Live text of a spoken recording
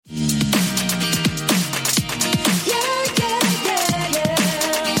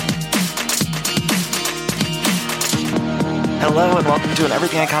Hello and welcome to an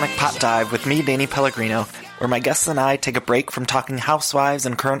Everything Iconic Pop Dive with me, Danny Pellegrino, where my guests and I take a break from talking housewives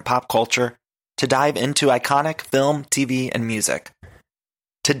and current pop culture to dive into iconic film, TV, and music.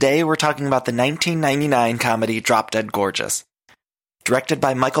 Today we're talking about the 1999 comedy Drop Dead Gorgeous. Directed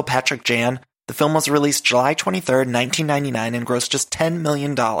by Michael Patrick Jann, the film was released July 23, 1999 and grossed just $10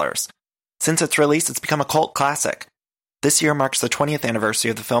 million. Since its release, it's become a cult classic. This year marks the 20th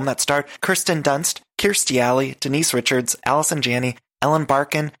anniversary of the film that starred Kirsten Dunst, Kirstie Alley, Denise Richards, Allison Janney, Ellen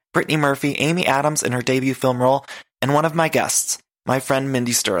Barkin, Brittany Murphy, Amy Adams in her debut film role, and one of my guests, my friend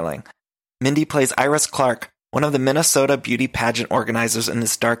Mindy Sterling. Mindy plays Iris Clark, one of the Minnesota beauty pageant organizers in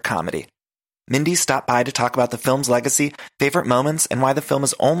this dark comedy. Mindy stopped by to talk about the film's legacy, favorite moments, and why the film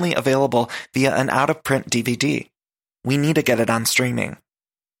is only available via an out-of-print DVD. We need to get it on streaming.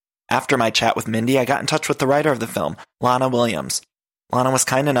 After my chat with Mindy, I got in touch with the writer of the film, Lana Williams. Lana was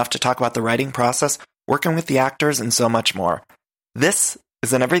kind enough to talk about the writing process, working with the actors, and so much more. This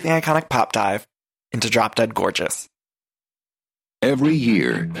is an Everything Iconic Pop Dive into Drop Dead Gorgeous. Every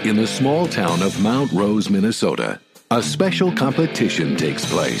year, in the small town of Mount Rose, Minnesota, a special competition takes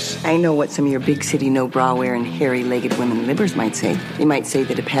place. I know what some of your big city no-bra wearing, hairy-legged women libbers might say. They might say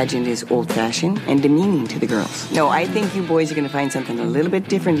that a pageant is old-fashioned and demeaning to the girls. No, I think you boys are going to find something a little bit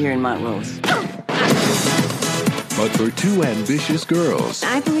different here in Mount Rose. But for two ambitious girls,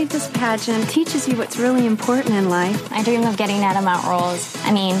 I believe this pageant teaches you what's really important in life. I dream of getting out of Mount Rose.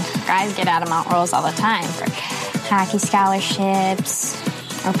 I mean, guys get out of Mount Rose all the time for hockey scholarships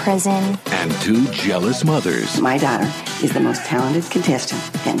or prison. And two jealous mothers. My daughter is the most talented contestant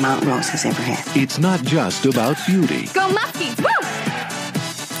that Mount Rose has ever had. It's not just about beauty. Go Muskies! Woo!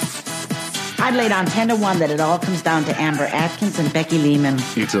 I'd lay down 10-1 that it all comes down to Amber Atkins and Becky Lehman.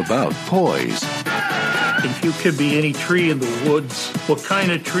 It's about poise. If you could be any tree in the woods, what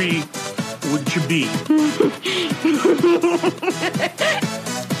kind of tree would you be?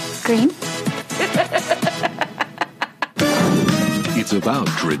 Green? It's about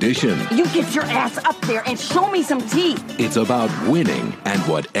tradition. You get your ass up there and show me some teeth. It's about winning and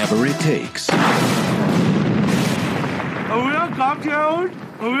whatever it takes. Are we on cop, Gerald?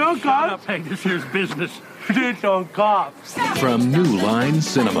 Are we on cop? Shut up, Hank. This here's business. It's on cops. From New Line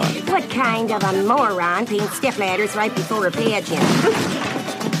Cinema. What kind of a moron paints step ladders right before a pageant?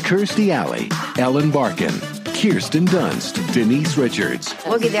 Kirstie Alley, Ellen Barkin, Kirsten Dunst, Denise Richards.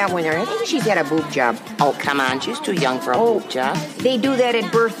 Look at that winner. I think she's had a boob job. Oh, come on. She's too young for a boob job. They do that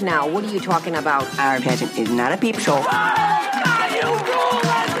at birth now. What are you talking about? Our pageant is not a peep show.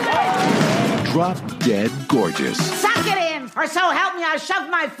 Drop Dead Gorgeous. Suck it in, or so help me, I shoved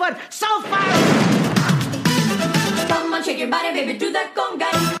my foot so far. Come on, shake your body, baby, do that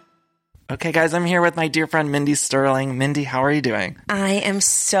conga. Okay, guys, I'm here with my dear friend Mindy Sterling. Mindy, how are you doing? I am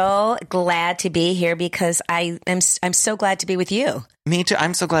so glad to be here because I'm so glad to be with you. Me too.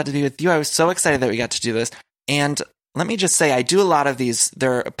 I'm so glad to be with you. I was so excited that we got to do this. And let me just say, I do a lot of these,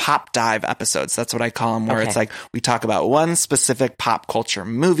 they're pop dive episodes. That's what I call them, where It's like we talk about one specific pop culture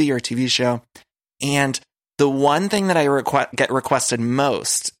movie or TV show. And the one thing that I get requested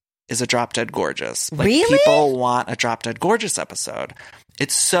most is a Drop Dead Gorgeous. Like, really? People want a Drop Dead Gorgeous episode.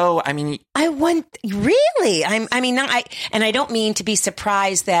 It's so, I mean... I want... Really? I don't mean to be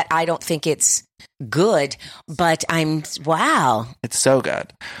surprised that I don't think it's good, but wow. It's so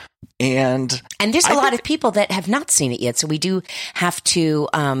good. And there's a lot of people that have not seen it yet, so we do have to,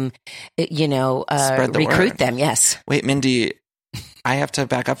 recruit them, yes. Wait, Mindy... I have to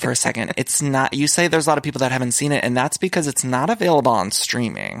back up for a second. It's not, you say there's a lot of people that haven't seen it, and that's because it's not available on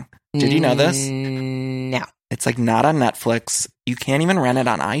streaming. Did you know this? No. It's like not on Netflix. You can't even rent it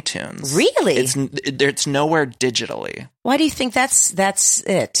on iTunes. Really? It's nowhere digitally. Why do you think that's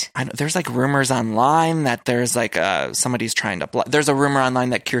it? There's like rumors online that there's like somebody's trying to block. There's a rumor online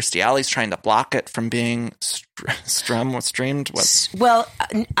that Kirstie Alley's trying to block it from being streamed. Well,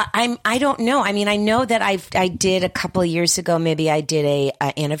 I don't know. I mean, I know that I did a couple of years ago. Maybe I did a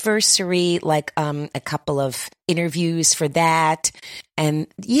anniversary, like a couple of interviews for that. And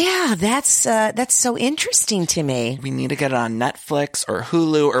yeah, that's so interesting to me. We need to get it on Netflix or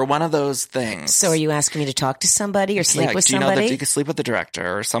Hulu or one of those things. So are you asking me to talk to somebody or sleep with somebody? Do you know that you can sleep with the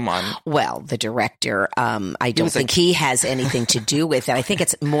director or someone? Well, the director, I don't think he has anything to do with it. I think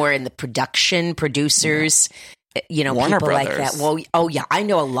it's more in the producers. Warner people Brothers. Like that. Well, oh yeah, I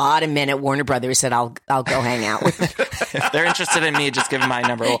know a lot of men at Warner Brothers that I'll go hang out with. If they're interested in me, just give them my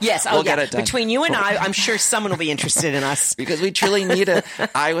number. We'll get it done. Between you and I'm sure someone will be interested in us because we truly need it.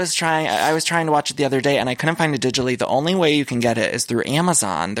 I was trying to watch it the other day and I couldn't find it digitally. The only way you can get it is through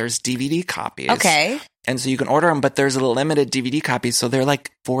Amazon. There's DVD copies. Okay. And so you can order them, but there's a limited DVD copy, so they're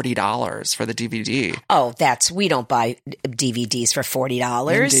like $40 for the DVD. Oh, we don't buy DVDs for $40.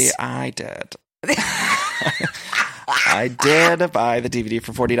 Mindy, I did. I did buy the DVD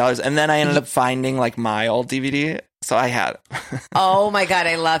for $40, and then I ended up finding like my old DVD, so I had it. Oh my God,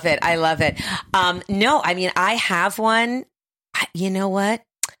 I love it. I love it. No, I mean, I have one. You know what?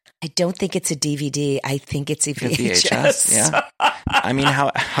 I don't think it's a DVD. I think it's a VHS. Yeah. I mean,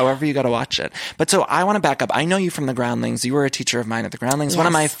 however you got to watch it. But so I want to back up. I know you from the Groundlings. You were a teacher of mine at the Groundlings. Yes. One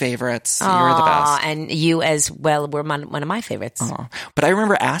of my favorites. You were the best. And you as well were one of my favorites. But I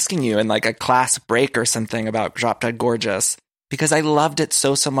remember asking you in like a class break or something about Drop Dead Gorgeous because I loved it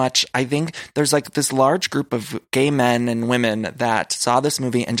so much. I think there's like this large group of gay men and women that saw this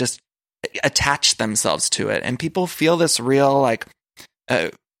movie and just attached themselves to it. And people feel this real like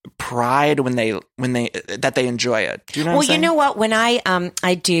pride when they enjoy it. Do you know what I'm saying? You know what? When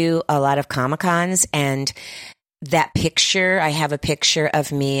I do a lot of Comic-Cons, and that picture, I have a picture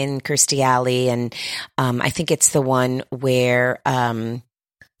of me and Kirstie Alley, and I think it's the one where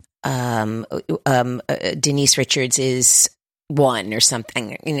Denise Richards is one or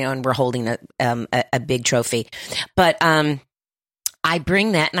something, and we're holding a big trophy. But I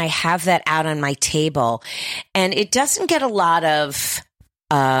bring that and I have that out on my table, and it doesn't get a lot of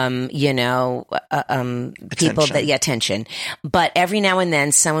people attention. But every now and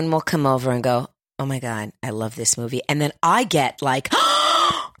then someone will come over and go, "Oh my God, I love this movie." And then I get like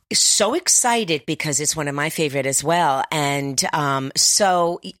so excited because it's one of my favorite as well. And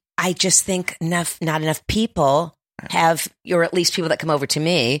so I just think not enough people have, or at least people that come over to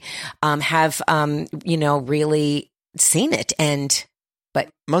me, have really seen it. But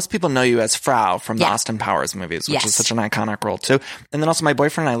most people know you as Frau from the Austin Powers movies, which is such an iconic role too. And then also my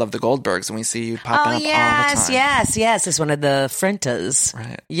boyfriend and I love the Goldbergs, and we see you popping up all the time. Yes. It's one of the Frentas.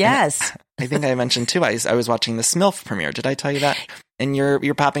 Right. Yes. I think I mentioned too, I was watching the Smilf premiere. Did I tell you that? And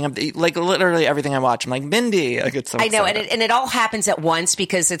you're popping up, like literally everything I watch. I'm like, Mindy, like it's so exciting. I know, and it all happens at once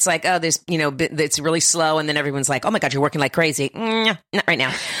because it's like, oh, there's, it's really slow, and then everyone's like, oh my God, you're working like crazy. Not right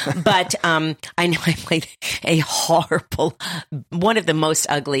now. But I know I played a horrible, one of the most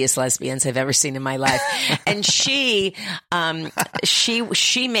ugliest lesbians I've ever seen in my life, and she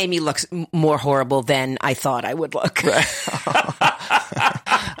made me look more horrible than I thought I would look. Right.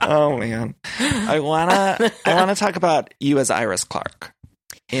 Oh man, I wanna talk about you as Iris Clark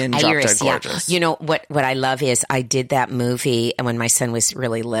in Drop Dead Gorgeous. Yeah. You know what I love is I did that movie when my son was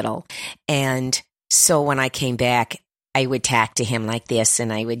really little, and so when I came back, I would talk to him like this,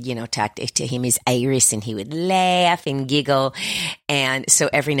 and I would talk to him as Iris, and he would laugh and giggle, and so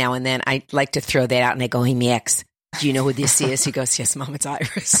every now and then I like to throw that out, and I go, "Hey Max, do you know who this is?" He goes, "Yes, Mom, it's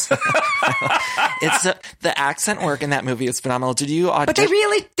Iris." It's the accent work in that movie is phenomenal. Did you audition?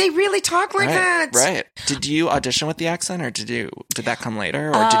 But they really talk like that. Right. Did you audition with the accent, or did that come later,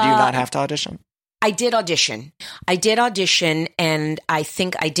 or did you not have to audition? I did audition, and I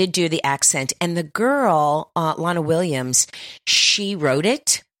think I did do the accent. And the girl, Lana Williams, she wrote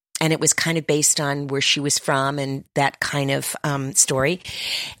it. And it was kind of based on where she was from and that kind of story.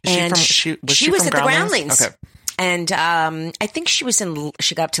 And she was at the Groundlings. Okay. And I think she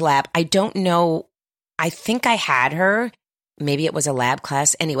got up to lab. I don't know. I think I had her. Maybe it was a lab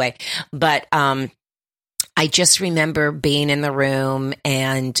class. Anyway, but I just remember being in the room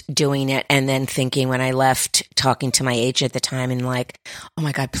and doing it, and then thinking when I left, talking to my agent at the time, and like, oh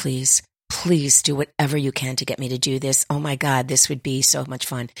my God, please do whatever you can to get me to do this. Oh my God, this would be so much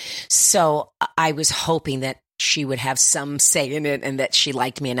fun. So I was hoping that she would have some say in it and that she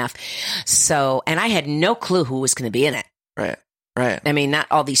liked me enough. So, and I had no clue who was going to be in it. Right. I mean, not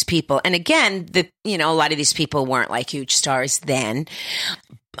all these people. And again, a lot of these people weren't like huge stars then.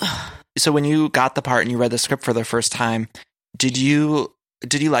 So when you got the part and you read the script for the first time, did you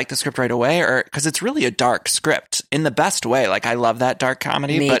like the script right away, or because it's really a dark script in the best way? Like I love that dark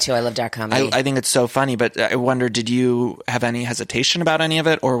comedy. Me too. I love dark comedy. I think it's so funny. But I wonder, did you have any hesitation about any of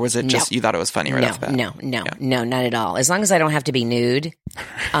it, or was it just you thought it was funny right off the bat? No, not at all. As long as I don't have to be nude,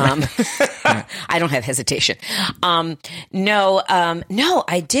 I don't have hesitation. No,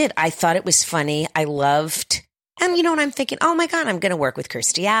 I did. I thought it was funny. I loved. And you know what I'm thinking? Oh my God, I'm going to work with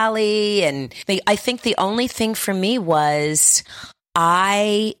Kirstie Alley. And I think the only thing for me was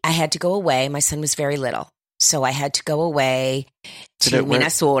I had to go away. My son was very little. So I had to go away to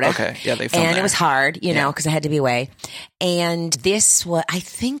Minnesota. Okay. Yeah, they filmed And there. It was hard, because I had to be away. And this was, I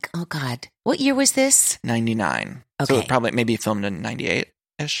think, oh God, what year was this? 99. Okay. So it probably maybe filmed in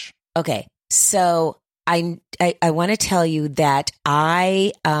 98-ish. Okay. So I want to tell you that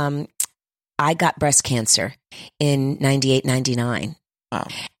I got breast cancer in 98, 99. Wow.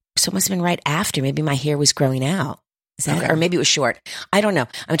 So it must have been right after. Maybe my hair was growing out. Is that, or maybe it was short. I don't know.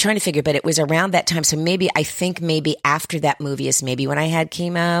 I'm trying to figure, but it was around that time. So I think maybe after that movie is maybe when I had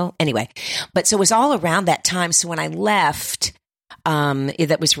chemo. Anyway, but so it was all around that time. So when I left,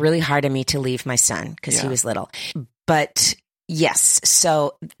 that was really hard on me to leave my son because he was little. But yes,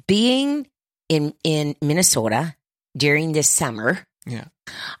 so being in Minnesota during this summer,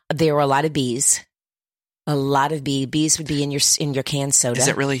 there were a lot of bees. A lot of bees would be in your canned soda. Is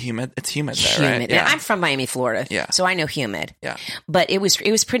it really humid? It's humid there, right? Yeah. I'm from Miami, Florida, so I know humid. Yeah, but it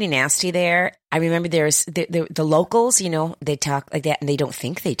was pretty nasty there. I remember there's the locals, they talk like that, and they don't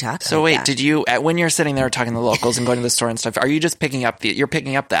think they talk. So like wait, that. did you when you're sitting there talking to the locals and going to the store and stuff? Are you just picking up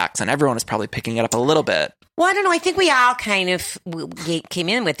the accent? Everyone is probably picking it up a little bit. Well, I don't know. I think we all kind of came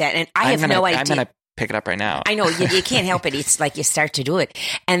in with that, and I have no idea. I'm going to pick it up right now. I know you can't help it. It's like you start to do it,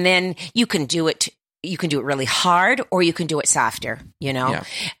 and then you can do it. You can do it really hard, or you can do it softer,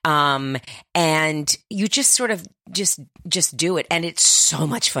 and you just sort of just do it. And it's so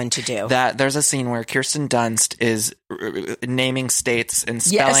much fun to do. There's a scene where Kirsten Dunst is naming states and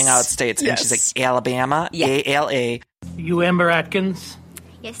spelling out states. And she's like, Alabama, A-L-A. You Amber Atkins?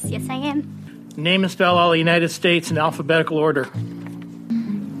 Yes, I am. Name and spell all the United States in alphabetical order.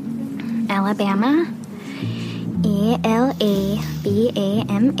 Alabama, A-L-A-B-A-M-A.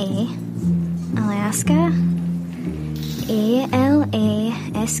 Alaska, A-L-A-S-K-A.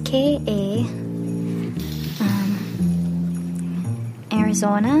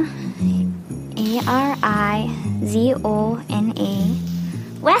 Arizona, A-R-I-Z-O-N-A.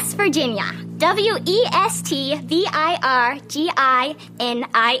 West Virginia,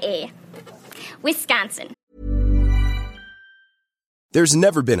 W-E-S-T-V-I-R-G-I-N-I-A. Wisconsin. There's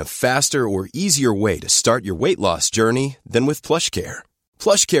never been a faster or easier way to start your weight loss journey than with PlushCare.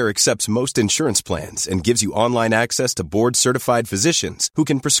 PlushCare accepts most insurance plans and gives you online access to board-certified physicians who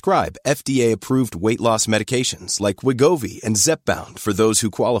can prescribe FDA-approved weight loss medications like Wegovy and Zepbound for those who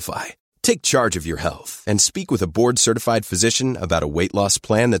qualify. Take charge of your health and speak with a board-certified physician about a weight loss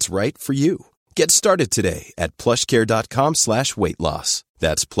plan that's right for you. Get started today at plushcare.com/weight-loss.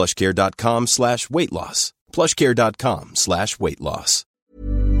 That's plushcare.com/weight-loss. plushcare.com/weight-loss.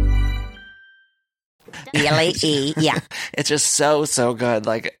 E-L-A-E, yeah. It's just so good.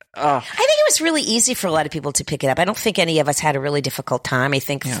 Like, I think it was really easy for a lot of people to pick it up. I don't think any of us had a really difficult time. I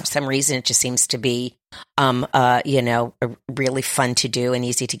think for some reason it just seems to be, really fun to do and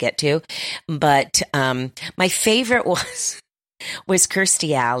easy to get to. But my favorite was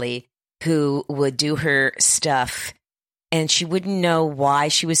Kirstie Alley, who would do her stuff. And she wouldn't know why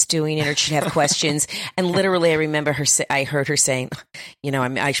she was doing it, or she'd have questions. And literally, I remember I heard her saying,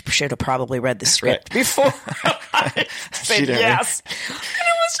 I should have probably read the script before I said yes. And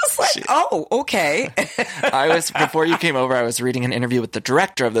it was just like, oh, okay. Before you came over, I was reading an interview with the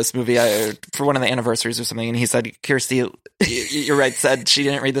director of this movie for one of the anniversaries or something. And he said, Kirstie, you're right, said she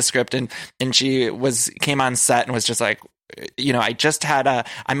didn't read the script. And she came on set and was just like, I just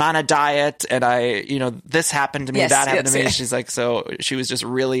I'm on a diet, and this happened to me, that happened to me. She's like, so she was just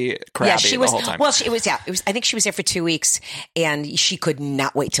really crabby the whole time. Well, I think she was there for 2 weeks, and she could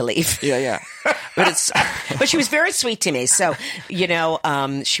not wait to leave. Yeah. But she was very sweet to me. So,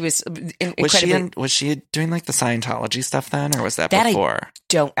 she was incredibly. Was she doing like the Scientology stuff then, or was that before?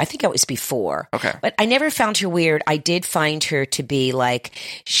 I think it was before. Okay. But I never found her weird. I did find her to be like,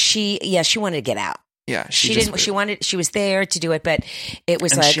 she wanted to get out. Yeah, she didn't. She was there to do it, but it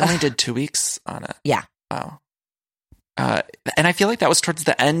was she only did 2 weeks on it. Yeah. Wow. And I feel like that was towards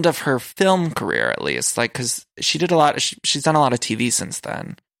the end of her film career, at least, like because she did a lot. She's done a lot of TV since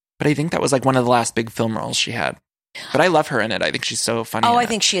then, but I think that was like one of the last big film roles she had. But I love her in it. I think she's so funny. Oh, I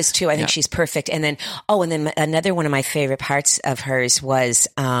think she is too. I think she's perfect. And then, another one of my favorite parts of hers was,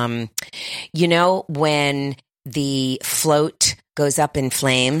 when the float goes up in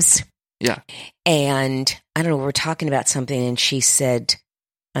flames. Yeah. And I don't know, we're talking about something, and she said,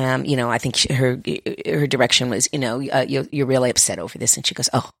 I think her direction was, you're really upset over this. And she goes,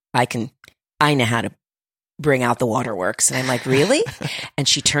 oh, I know how to bring out the waterworks. And I'm like, really? And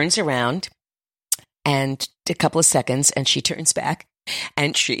she turns around, and a couple of seconds, and she turns back,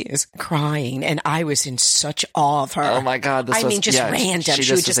 and she is crying, and I was in such awe of her. Oh my God! Random. She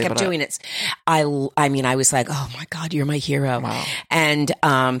just kept doing it. I was like, oh my God, you're my hero. Wow. And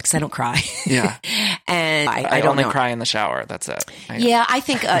because I don't cry. Yeah. And I I don't only know. cry in the shower. That's it. Yeah, I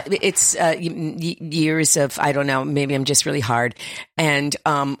think it's years of, I don't know, maybe I'm just really hard. And,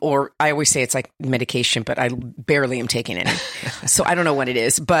 or I always say it's like medication, but I barely am taking any. So I don't know what it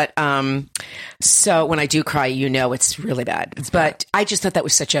is. But so when I do cry, it's really bad. But I just thought that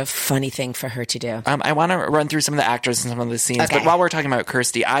was such a funny thing for her to do. I want to run through some of the actors and some of the scenes. Okay. But while we're talking about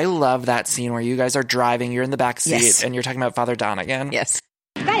Kirsty, I love that scene where you guys are driving, you're in the back seat, and you're talking about Father Donegan. Yes.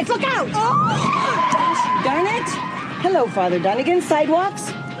 Guys, look out! Oh, darn it. Hello, Father Donegan.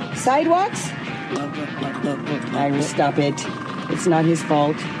 Sidewalks? Sidewalks? Ira, stop it. It's not his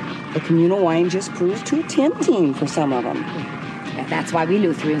fault. The communal wine just proves too tempting for some of them. That's why we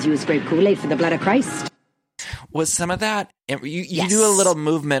Lutherans use grape Kool-Aid for the blood of Christ. Was some of that, you Yes. do a little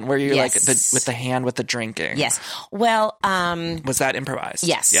movement where you're Yes. like with the hand with the drinking. Yes. Well, Was that improvised?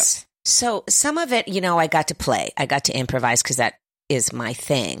 yes. Yes. So some of it, I got to play. I got to improvise because that is my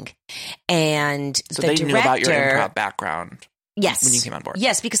thing. And So the they director, knew about your improv background. Yes. When you came on board.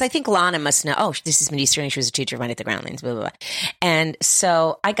 Yes, because I think Lana must know, this is Mindy Sterling. She was a teacher of mine at the Groundlings, blah, blah, blah. And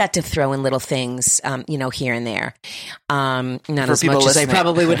so I got to throw in little things, here and there. Not For as people much as I listening.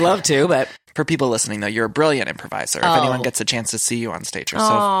 probably would love to, but. For people listening, though, you're a brilliant improviser. If anyone gets a chance to see you on stage, you're so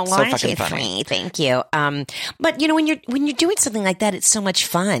aren't fucking you funny. sweet? Thank you. But when you're doing something like that, it's so much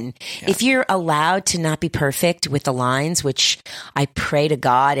fun. Yeah. If you're allowed to not be perfect with the lines, which I pray to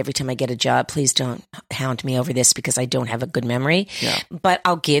God every time I get a job, please don't hound me over this because I don't have a good memory. Yeah. But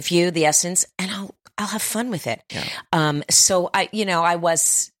I'll give you the essence and I'll have fun with it. Yeah. So I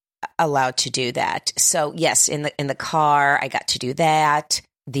was allowed to do that. So yes, in the car, I got to do that.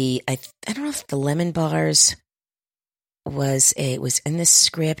 I don't know if the lemon bars was in the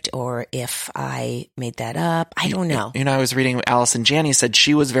script or if I made that up. I don't know. I was reading Allison Janney said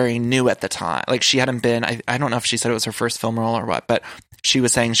she was very new at the time. Like she hadn't been, I don't know if she said it was her first film role or what, but she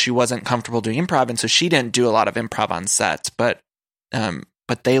was saying she wasn't comfortable doing improv. And so she didn't do a lot of improv on set, but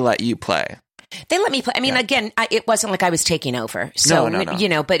they let you play. They let me play. I mean, again, it wasn't like I was taking over. So,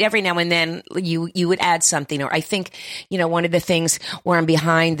 No. But every now and then you would add something. Or I think, one of the things where I'm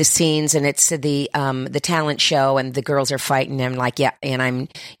behind the scenes and it's the talent show and the girls are fighting and I'm like, yeah. And I'm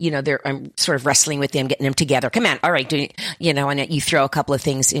sort of wrestling with them, getting them together. Come on. All right. And you throw a couple of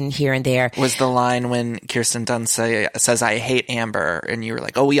things in here and there. Was the line when Kirsten Dunst says, I hate Amber, and you were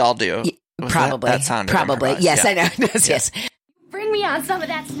like, oh, we all do. Probably. That sounded probably. improvised. Yes, Yeah. I know. Yes. Bring me on some of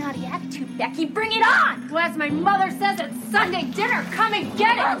that snotty attitude, Becky. Bring it on! Well, as my mother says at Sunday dinner, come and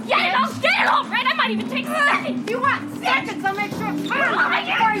get it! Get it! I'll get it all right! I might even take seconds! You want seconds? I'll make sure it's for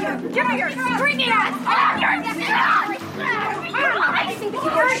you! Give me yours! Bring it on! I think the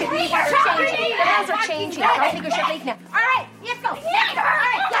rules are changing. I think we should leave now. All right, let's go. All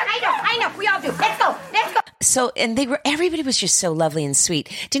right, yeah, I know. We all do. Let's go. So, and everybody was just so lovely and sweet.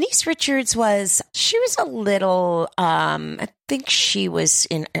 Denise Richards she was a little, I think she was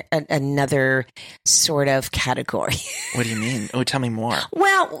in another sort of category. What do you mean? Oh, tell me more.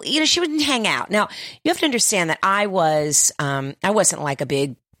 Well, she wouldn't hang out. Now, you have to understand that I wasn't like a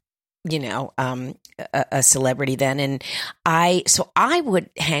big, a celebrity then. And I would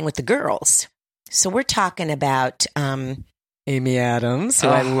hang with the girls. So we're talking about, Amy Adams, who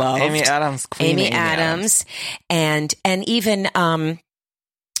I loved. Amy Adams, Queen Amy Adams. And even,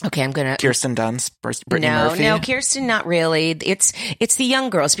 okay, I'm going to. Kirsten Dunst, Brittany Murphy. No, Kirsten, not really. It's the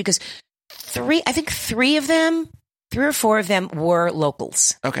young girls because three or four of them were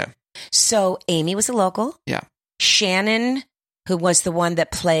locals. Okay. So Amy was a local. Yeah. Shannon, who was the one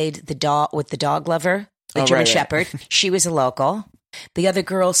that played the dog with the dog lover, the German Shepherd, she was a local. The other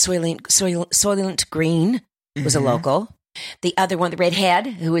girl, Soylent Green, was a local. The other one, the redhead,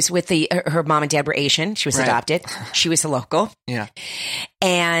 who was with her mom and dad were Asian. She was adopted. She was a local. Yeah.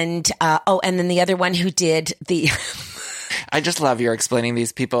 And, and then the other one who did the... I just love your explaining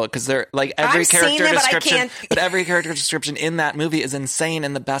these people because they're like every character description, but every character description in that movie is insane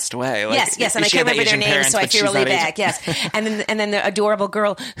in the best way. Like, yes, and I can't remember their names, so I feel really bad. Yes, and then the adorable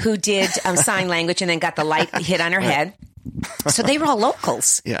girl who did sign language and then got the light hit on her head. So they were all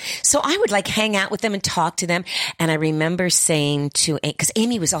locals. Yeah. So I would like hang out with them and talk to them. And I remember saying because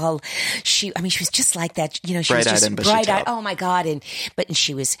Amy was she was just like that. She was just bright-eyed. Oh my God. But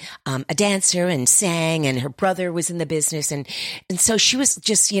she was a dancer and sang, and her brother was in the business. And so she was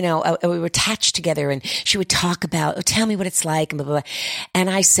just, we were attached together, and she would talk about, tell me what it's like, and blah, blah, blah. And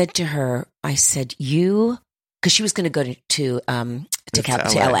I said to her, because she was going to go to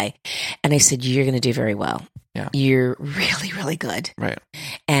LA. And I said, you're going to do very well. Yeah. You're really, really good. Right.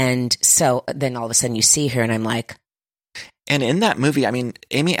 And so then all of a sudden you see her and I'm like, And in that movie, I mean,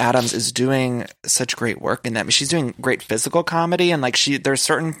 Amy Adams is doing such great work in that. She's doing great physical comedy, and like there's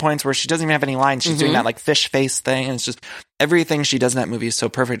certain points where she doesn't even have any lines. She's doing that like fish face thing, and it's just everything she does in that movie is so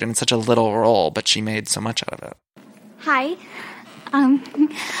perfect, and it's such a little role, but she made so much out of it. Hi,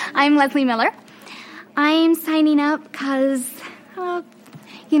 I'm Leslie Miller. I'm signing up because,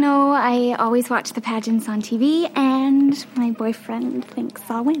 I always watch the pageants on TV, and my boyfriend thinks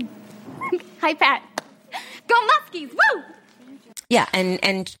I'll win. Hi, Pat. Go Muskies! Woo! Yeah,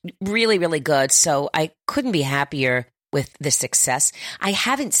 and really, really good. So I couldn't be happier with the success. I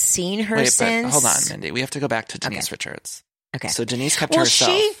haven't seen her since. But hold on, Mindy. We have to go back to Denise Richards. Okay. So Denise kept to herself.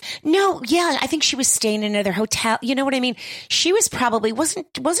 I think she was staying in another hotel. You know what I mean? She was probably, wasn't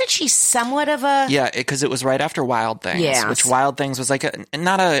she somewhat of a... Yeah, because it was right after Wild Things, which Wild Things was like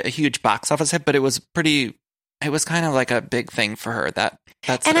not a huge box office hit, but it was kind of like a big thing for her.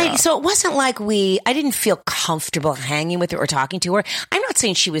 So it wasn't like I didn't feel comfortable hanging with her or talking to her. I'm not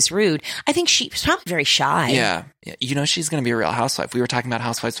saying she was rude. I think she was probably very shy. Yeah. She's going to be a Real Housewife. We were talking about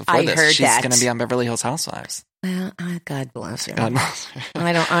Housewives before I heard She's that. going to be on Beverly Hills Housewives. Well, God bless her. God bless her.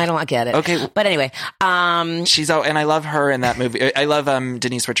 I don't get it. Okay. But anyway, and I love her in that movie. I love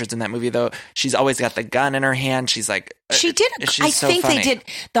Denise Richards in that movie, though. She's always got the gun in her hand. She's like, she did. I think funny. they did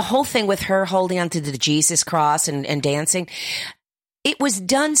the whole thing with her holding onto the Jesus cross and dancing. It was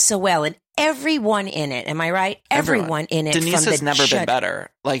done so well, and everyone in it. Am I right? Everyone in it. Denise has never been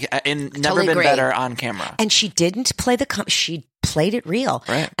better. Never been better on camera. And she didn't play she played it real.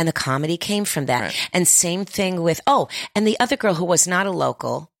 Right. And the comedy came from that. Right. And same thing with, and the other girl who was not a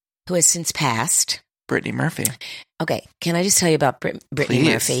local, who has since passed. Brittany Murphy. Okay. Can I just tell you about Brittany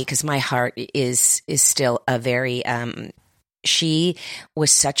Murphy? Because my heart is still a very, she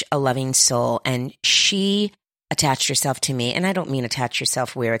was such a loving soul, and she attached herself to me. And I don't mean attach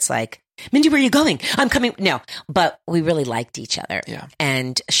yourself where it's like, Mindy, where are you going? I'm coming. No, but we really liked each other. Yeah.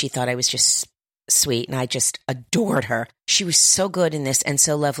 And she thought I was just sweet, and I just adored her. She was so good in this and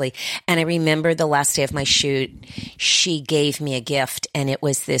so lovely. And I remember the last day of my shoot, she gave me a gift, and it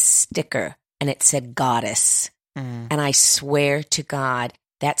was this sticker, and it said Goddess. And I swear to God,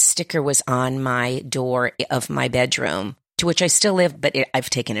 that sticker was on my door of my bedroom, to which I still live, but I've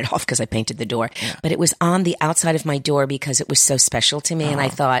taken it off because I painted the door. Yeah. But it was on the outside of my door because it was so special to me. And I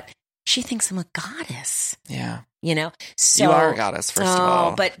thought, she thinks I'm a goddess. Yeah. So you are a goddess, first of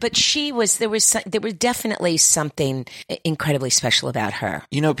all. But she was, there was definitely something incredibly special about her.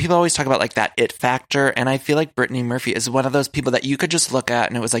 People always talk about like that it factor. And I feel like Brittany Murphy is one of those people that you could just look at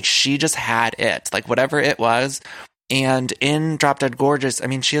and it was like, she just had it, like whatever it was. And in Drop Dead Gorgeous, I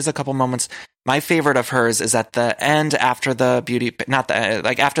mean, she has a couple moments. My favorite of hers is at the end after the beauty,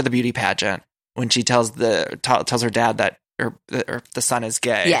 after the beauty pageant, when she tells her dad that or the son is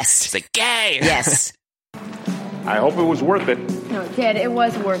gay. Yes. She's like, gay. Yes. I hope it was worth it. No, Dad, it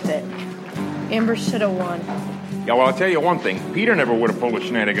was worth it. Amber should have won. Yeah, well, I'll tell you one thing. Peter never would have pulled a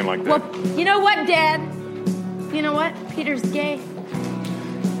shenanigan like that. Well, you know what, Dad? You know what? Peter's gay.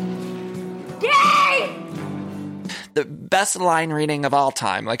 Gay! The best line reading of all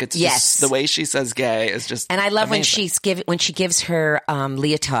time. Like, it's just the way she says gay is just And I love amazing. when she gives her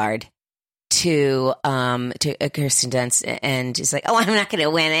leotard to Kirsten Dunst, and she's like, I'm not going to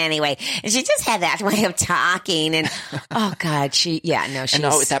win anyway. And she just had that way of talking, and oh God, she's and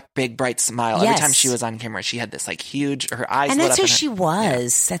with that big bright smile. Yes. Every time she was on camera, she had this like huge, her eyes and lit that's up. who she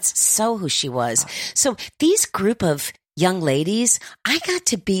was. Yeah. That's so who she was. So these group of young ladies, I got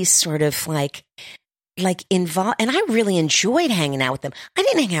to be sort of like involved, and I really enjoyed hanging out with them. I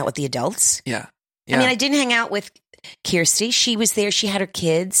didn't hang out with the adults. Yeah. I mean, I didn't hang out with Kirsty. She was there. She had her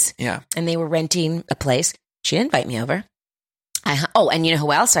kids. Yeah. And they were renting a place. She didn't invite me over. And you know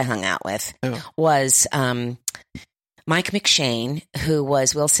who else I hung out with? Who? Was Mike McShane, who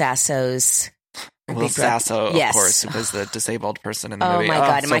was Will Sasso's... Will Sasso, of course, who was the disabled person in the movie. Oh, my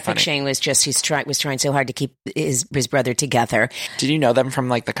God. And so Mike McShane was trying so hard to keep his brother together. Did you know them from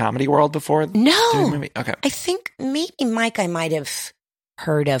like the comedy world before? No. The movie? Okay. I think maybe Mike I might have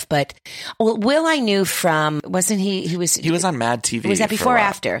heard of, but Will I knew from, wasn't he? He was on Mad TV. Was that before or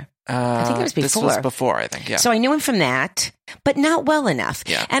after? I think it was before. This was before, I think, yeah. So I knew him from that, but not well enough.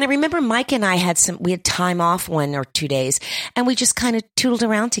 Yeah. And I remember Mike and I had time off 1 or 2 days, and we just kind of tootled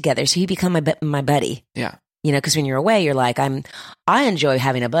around together. So he became my buddy. Yeah. Because when you're away, you're like, I enjoy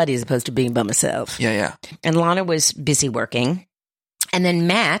having a buddy as opposed to being by myself. Yeah, yeah. And Lana was busy working. And then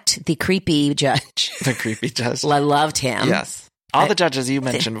Matt, the creepy judge. The creepy judge. I loved him. Yes. All the judges you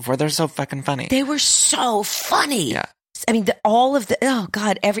mentioned before, they're so fucking funny. They were so funny. Yeah. I mean, all of the, oh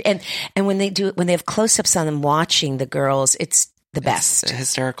God, and when they have close-ups on them watching the girls, it's the best. It's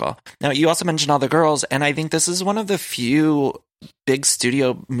hysterical. Now, you also mentioned All the Girls, and I think this is one of the few big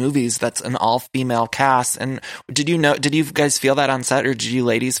studio movies that's an all-female cast. And did you guys feel that on set, or did you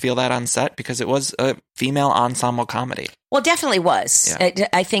ladies feel that on set? Because it was a female ensemble comedy. Well, definitely was. Yeah.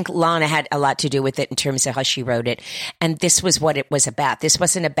 I think Lana had a lot to do with it in terms of how she wrote it. And this was what it was about. This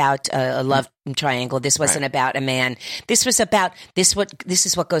wasn't about a love triangle. This wasn't about a man. This was about this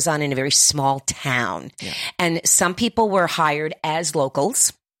is what goes on in a very small town. Yeah. And some people were hired as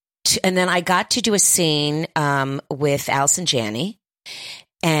locals. And then I got to do a scene with Allison Janney.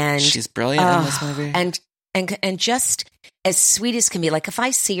 And she's brilliant in this movie. And just as sweet as can be. Like, if I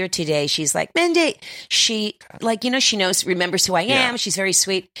see her today, she's like, Mindy. She, like, she remembers who I am. Yeah. She's very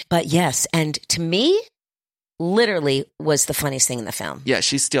sweet. But yes, and to me, literally was the funniest thing in the film. Yeah,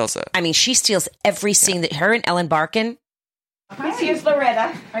 she steals it. I mean, she steals every scene that her and Ellen Barkin. Here's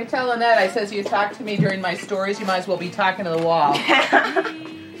Loretta. I tell Lynette, I says, you talk to me during my stories, you might as well be talking to the wall.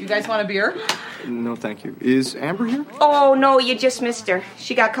 You guys want a beer? No, thank you. Is Amber here? Oh, no, you just missed her.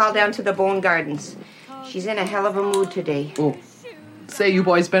 She got called down to the Bone Gardens. She's in a hell of a mood today. Oh. Say, you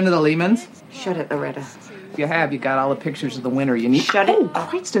boys been to the Lehmans? Shut it, Loretta. If you have, you got all the pictures of the winner you need. Shut it. Oh,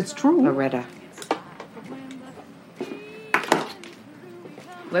 Christ, it's true. Loretta.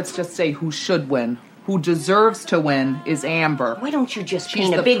 Let's just say who should win. Who deserves to win is Amber. Why don't you just She's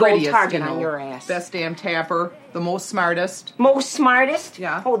paint the a big old prettiest, target on your ass? Best damn tapper, the most smartest. Most smartest?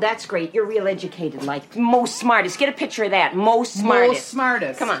 Yeah. Oh, that's great. You're real educated, like. Most smartest. Get a picture of that. Most smartest. Most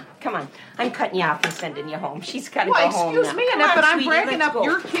smartest. Come on. I'm cutting you off and sending you home. She's got to well, go home excuse now. me, Come Annette, on, but I'm sweetie, bragging let's up go.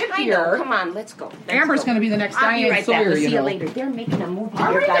 your kid I here. know. Come on, let's go. Amber's going to be the next I'll be Diane right Sawyer, back. We'll you see you know. later. They're making a movie.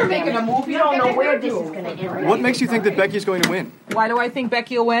 All right, they're making a movie. You don't know where this is going to end. What makes you think that Becky's going to win? Why do I think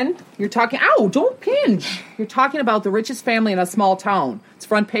Becky will win? You're talking... Ow, don't pinch. You're talking about the richest family in a small town. It's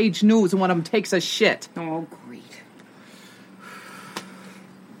front page news, and one of them takes a shit. Oh, great.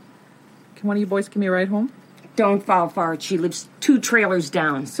 Can one of you boys give me a ride home? Don't fall for it. She lives 2 trailers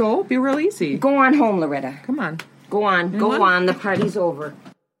down. So, be real easy. Go on home, Loretta. Come on. Go on. Go on. The party's over.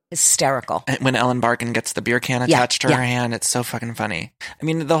 Hysterical. When Ellen Barkin gets the beer can attached to her hand, it's so fucking funny. I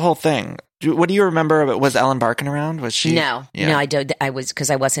mean, the whole thing. What do you remember of it? Was Ellen Barkin around? Was she? No, I don't. Because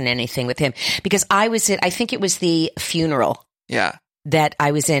I wasn't anything with him. Because I was I think it was the funeral. Yeah. That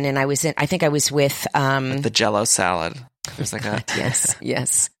I was in, and I think I was with the Jell-O salad. There's like a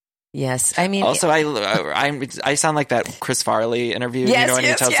Yes. I mean, also I sound like that Chris Farley interview. Yes, you know when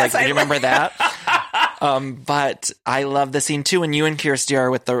he tells like, do you remember that? But I love the scene too when you and Kirsty are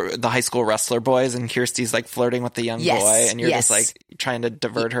with the high school wrestler boys, and Kirsty's like flirting with the young boy, and you're just like trying to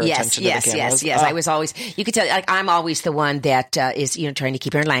divert her attention to the cameras. Yes. I was always. You could tell. Like, I'm always the one that is trying to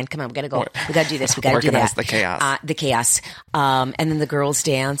keep her in line. Come on, we gotta go. We gotta do this. We gotta do that. Organize the chaos. The chaos. And then the girls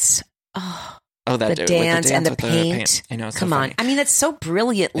dance. Oh, that the dance and the paint. I know. It's Come so on. funny. I mean, that's so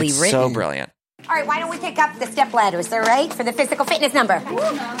brilliantly It's written. so brilliant. All right, why don't we pick up the step ladders, all right? For the physical fitness number.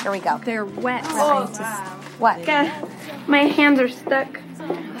 Here we go. They're wet. What? My hands are stuck.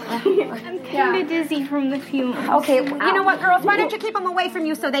 I'm kind of dizzy from the fumes. Okay, you know what, girls? Why don't you keep them away from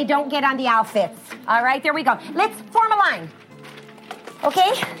you so they don't get on the outfits? All right, there we go. Let's form a line.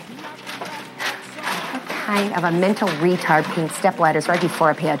 Okay? What kind of a mental retard paints stepladders right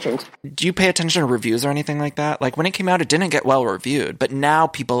before a pageant? Do you pay attention to reviews or anything like that? Like, when it came out, it didn't get well reviewed, but now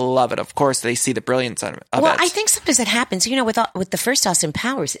people love it. Of course, they see the brilliance of it. Well, I think sometimes it happens. With the first Austin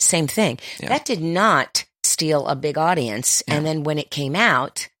Powers, it's the same thing. Yeah. That did not steal a big audience, and then when it came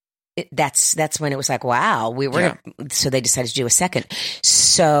out, that's when it was like, wow, so they decided to do a second.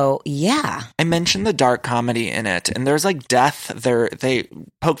 So, yeah. I mentioned the dark comedy in it, and there's like death. They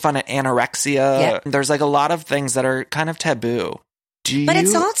poke fun at anorexia. Yeah. There's like a lot of things that are kind of taboo. But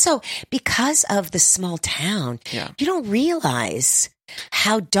it's also because of the small town. Yeah. You don't realize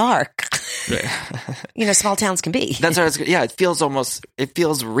how dark, small towns can be. That's what it feels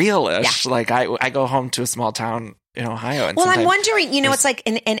realish. Yeah. Like I go home to a small town in Ohio. And I'm wondering, it's like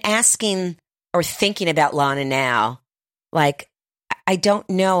in asking or thinking about Lana now, like, I don't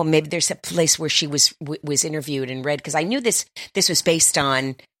know, maybe there's a place where she was interviewed and read, because I knew this was based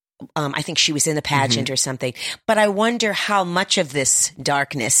on, I think she was in the pageant or something, but I wonder how much of this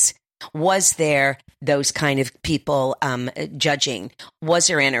darkness was there, those kind of people judging? Was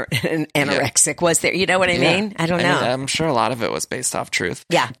there anorexic? Was there, you know what I mean? I don't know. I'm sure a lot of it was based off truth.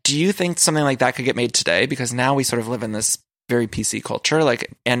 Yeah. Do you think something like that could get made today? Because now we sort of live in this very PC culture,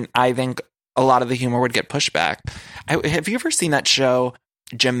 and I think a lot of the humor would get pushed back. Have you ever seen that show,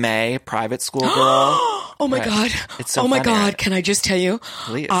 Ja'mie, Private School Girl? Oh my God. It's so funny. God. Right? Can I just tell you?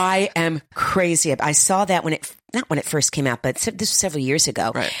 Please. I am crazy. I saw that not when it first came out, but this was several years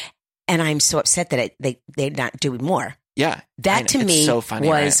ago. Right. And I'm so upset that they're not doing more. Yeah. That to it's me so funny,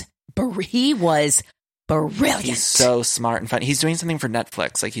 was, he was brilliant. He's so smart and fun. He's doing something for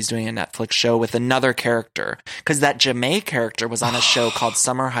Netflix. Like he's doing a Netflix show with another character. Because that Jamae character was on a show called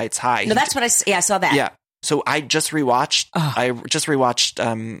Summer Heights High. No, that's what I saw that. Yeah. So I just rewatched,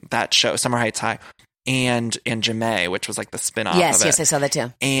 that show, Summer Heights High, and Jamae, which was like the spinoff of it. Yes, I saw that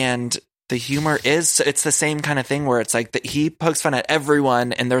too. And the humor it's the same kind of thing where it's like that he pokes fun at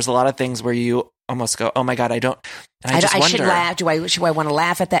everyone, and there's a lot of things where you almost go, oh my God, I don't. And I just wonder. Should laugh. Should I want to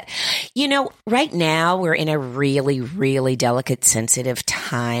laugh at that? You know, right now we're in a really, really delicate, sensitive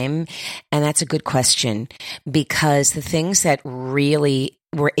time. And that's a good question, because the things that really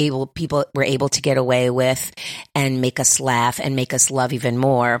people were able to get away with and make us laugh and make us love even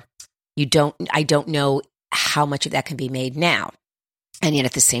more. I don't know how much of that can be made now. And yet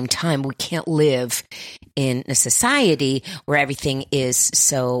at the same time, we can't live in a society where everything is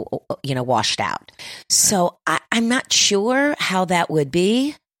so, washed out. So I'm not sure how that would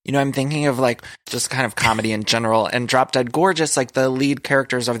be. You know, I'm thinking of like just kind of comedy in general, and Drop Dead Gorgeous, like the lead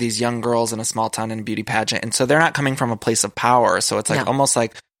characters are these young girls in a small town in a beauty pageant. And so they're not coming from a place of power. So it's like almost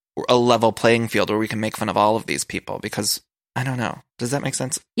like a level playing field where we can make fun of all of these people, because I don't know. Does that make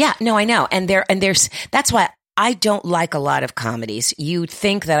sense? Yeah, no, I know. And there's that's why I don't like a lot of comedies. You'd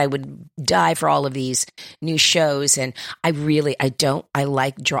think that I would die for all of these new shows, and I don't. I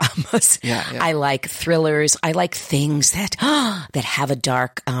like dramas. Yeah. I like thrillers. I like things that have a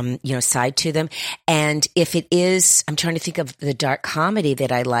dark, side to them. And if it is, I'm trying to think of the dark comedy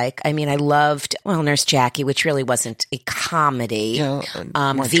that I like. I mean, I loved Nurse Jackie, which really wasn't a comedy. Yeah,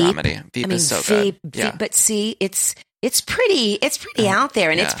 more dramedy. Veep is so good. Veep, but see, it's pretty out there,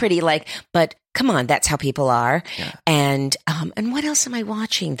 and it's pretty like, but come on, that's how people are. Yeah. And what else am I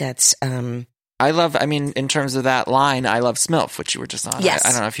watching that's in terms of that line, I love SMILF, which you were just on. Yes.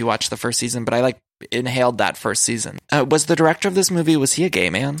 I don't know if you watched the first season, but I inhaled that first season. Was the director of this movie, was he a gay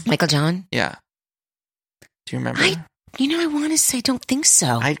man? Michael John? Yeah. Do you remember? I want to say I don't think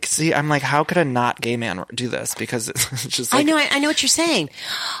so. I'm like, how could a not gay man do this? Because it's just like, I know what you're saying.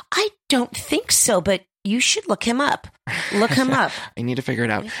 I don't think so, but you should look him up. Look him up. I need to figure it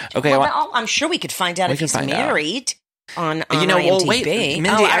out. Okay. I'm sure we could find out if he's married on IMDb. Wait,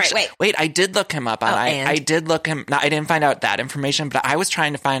 Mindy, wait, I did look him up. I did look him. I didn't find out that information, but I was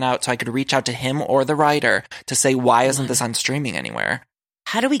trying to find out so I could reach out to him or the writer to say, why isn't this on streaming anywhere?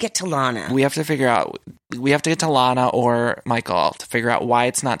 How do we get to Lana? We have to get to Lana or Michael to figure out why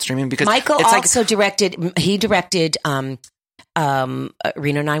it's not streaming, because Michael directed Reno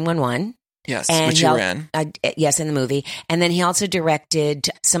 911. Yes, and which you were in. Yes, in the movie. And then he also directed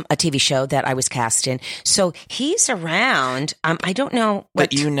a TV show that I was cast in. So he's around. I don't know.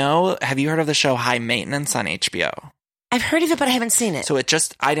 But have you heard of the show High Maintenance on HBO? I've heard of it, but I haven't seen it. So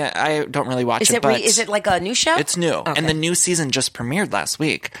I don't really watch it. But is it like a new show? It's new. Okay. And the new season just premiered last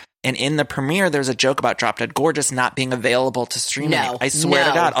week. And in the premiere, there's a joke about Drop Dead Gorgeous not being available to stream. No. I swear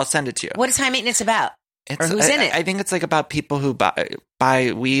to God, I'll send it to you. What is High Maintenance about? Or who's in it? I think it's like about people who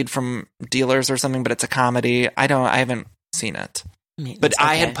buy weed from dealers or something, but it's a comedy. I haven't seen it. But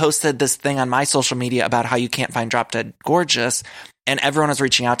I had posted this thing on my social media about how you can't find Drop Dead Gorgeous, and everyone was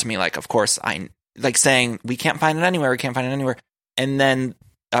reaching out to me like, of course, saying, we can't find it anywhere. And then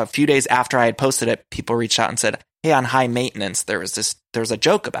a few days after I had posted it, people reached out and said, hey, on High Maintenance, there's a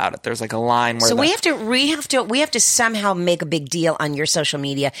joke about it. There's like a line where we have to somehow make a big deal on your social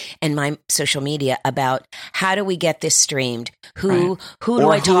media and my social media about how do we get this streamed? Who do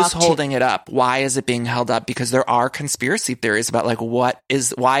I talk to? Who's holding it up? Why is it being held up? Because there are conspiracy theories about like why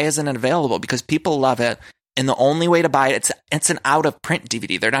isn't it available? Because people love it. And the only way to buy it, it's an out-of-print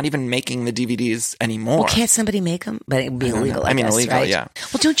DVD. They're not even making the DVDs anymore. Well, can't somebody make them? But it would be illegal, I guess, illegal, right? Yeah.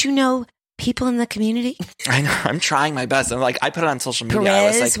 Well, don't you know people in the community? I know. I'm trying my best. I put it on social media.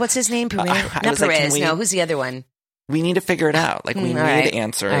 Perez? What's his name? Perez? Not Perez. No, who's the other one? We need to figure it out. Like, we need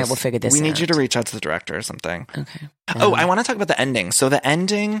answers. All right, we'll figure this out. We need you to reach out to the director or something. Okay. I want to talk about the ending. So the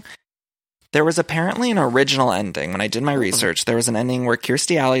ending... There was apparently an original ending. When I did my research, there was an ending where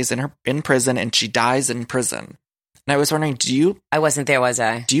Kirstie Alley is in prison and she dies in prison. And I was wondering, I wasn't there, was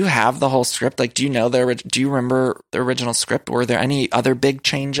I? Do you have the whole script? Like, do you remember the original script? Were there any other big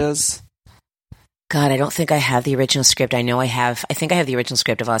changes? God, I don't think I have the original script. I think I have the original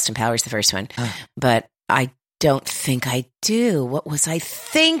script of Austin Powers, the first one. But I don't think I do. What was I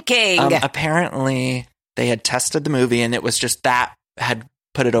thinking? Apparently, they had tested the movie and it was just that had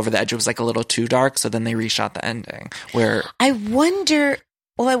put it over the edge. It was like a little too dark, so then they reshot the ending. Where I wonder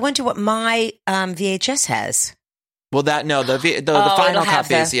what my VHS has. Well, the final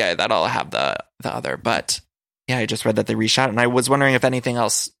copies, that'll have the other. But yeah, I just read that they reshot it, and I was wondering if anything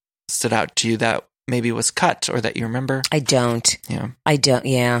else stood out to you that maybe was cut or that you remember? I don't. Yeah. I don't.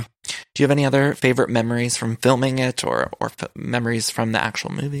 Yeah. Do you have any other favorite memories from filming it or memories from the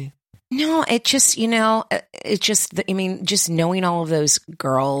actual movie? No, just knowing all of those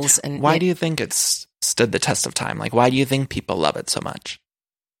girls. And why do you think it's stood the test of time? Like, why do you think people love it so much?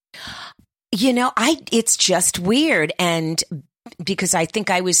 It's just weird. And because I think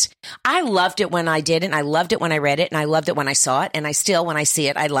I loved it when I did it, and I loved it when I read it, and I loved it when I saw it, and I still, when I see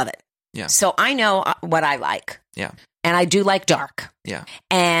it, I love it. Yeah. So I know what I like. Yeah. And I do like dark. Yeah.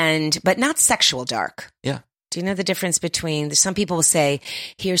 But not sexual dark. Yeah. Do you know the difference between, some people will say,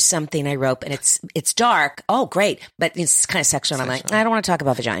 here's something I wrote and it's dark. Oh, great. But it's kind of sexual. And I'm like, I don't want to talk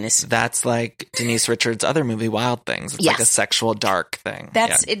about vaginas. That's like Denise Richards' other movie, Wild Things. It's like a sexual dark thing.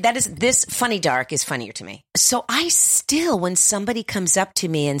 This funny dark is funnier to me. So I still, when somebody comes up to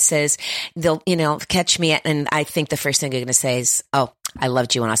me and says, they'll, catch me and I think the first thing they're going to say is, oh, I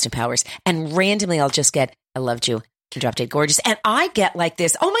loved you in Austin Powers. And randomly I'll just get, I loved you in Drop Dead Gorgeous. And I get like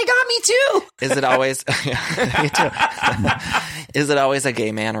this, oh my God, me too. Is it always, me too. Is it always a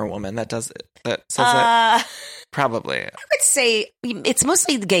gay man or woman that does it, that says it? Probably. I would say it's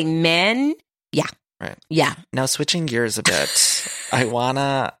mostly the gay men. Yeah. Right. Yeah. Now switching gears a bit, I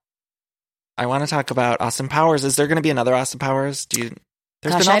wanna talk about Austin Powers. Is there going to be another Austin Powers?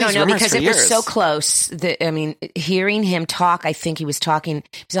 I don't know, because it was so close. Hearing him talk, I think he was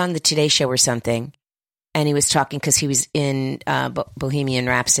on the Today Show or something. And he was talking because he was in Bohemian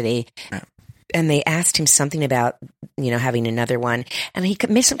Rhapsody. Right. And they asked him something about, having another one. And he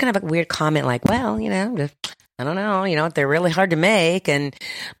made some kind of a weird comment like, well, I don't know, they're really hard to make.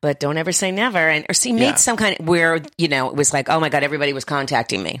 But don't ever say never. Or he made some kind of weird, it was like, oh my God, everybody was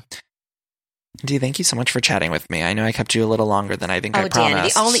contacting me. Dee, thank you so much for chatting with me. I know I kept you a little longer than I think I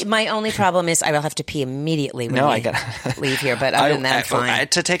promised. Danny, my only problem is I will have to pee immediately when we leave here. But other than that, I'm fine.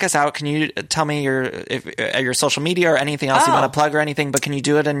 To take us out, can you tell me your social media or anything else you want to plug or anything? But can you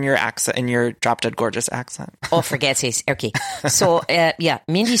do it in your accent, in your Drop Dead Gorgeous accent? Oh, forget it. Okay. So,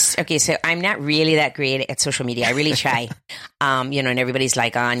 Mindy's, okay, so I'm not really that great at social media. I really try. And everybody's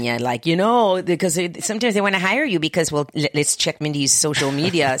like on you, like, because sometimes they want to hire you because, well, let's check Mindy's social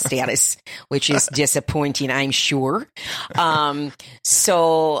media status, which is disappointing, I'm sure.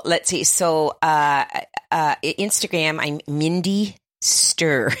 So let's see. So Instagram, I'm Mindy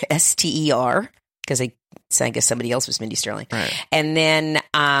Ster, Ster, because I guess somebody else was Mindy Sterling. Right. And then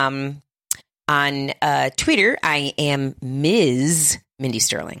on Twitter, I am Ms. Mindy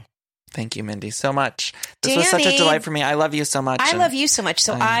Sterling. Thank you, Mindy, so much. This was such a delight for me. I love you so much. I love you so much.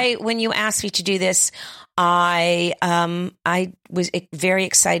 So when you asked me to do this, I was very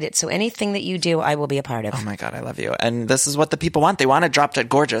excited. So anything that you do, I will be a part of. Oh my God, I love you. And this is what the people want. They want to Drop Dead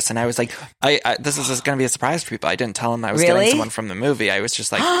Gorgeous. And I was like, this is going to be a surprise for people. I didn't tell them I was getting someone from the movie. I was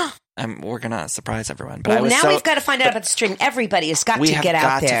just like, we're going to surprise everyone. But we've got to find out about the stream. Everybody has got to get out there. We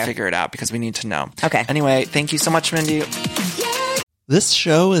have got to figure it out because we need to know. Okay. Anyway, thank you so much, Mindy. This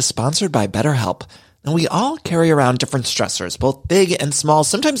show is sponsored by BetterHelp. And we all carry around different stressors, both big and small.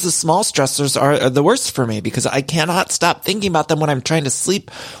 Sometimes the small stressors are the worst for me because I cannot stop thinking about them when I'm trying to sleep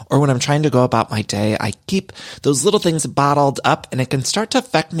or when I'm trying to go about my day. I keep those little things bottled up and it can start to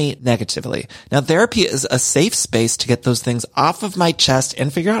affect me negatively. Now, therapy is a safe space to get those things off of my chest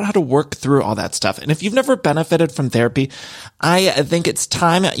and figure out how to work through all that stuff. And if you've never benefited from therapy, I think it's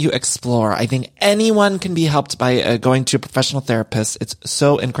time you explore. I think anyone can be helped by going to a professional therapist. It's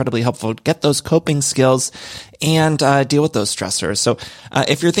so incredibly helpful to get those coping skills and deal with those stressors. So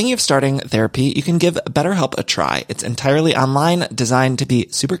if you're thinking of starting therapy, you can give BetterHelp a try. It's entirely online, designed to be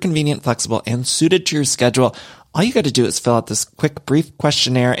super convenient, flexible, and suited to your schedule. All you got to do is fill out this quick, brief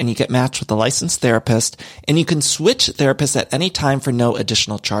questionnaire and you get matched with a licensed therapist, and you can switch therapists at any time for no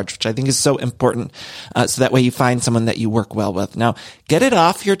additional charge, which I think is so important. So that way you find someone that you work well with. Now, get it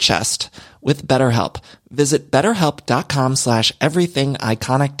off your chest with BetterHelp. Visit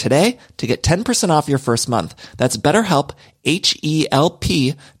BetterHelp.com/everythingiconic today to get 10% off your first month. That's BetterHelp,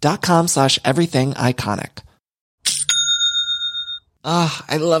 HELP.com/everythingiconic.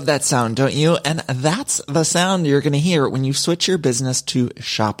 I love that sound, don't you? And that's the sound you're going to hear when you switch your business to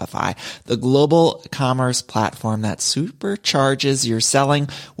Shopify, the global commerce platform that supercharges your selling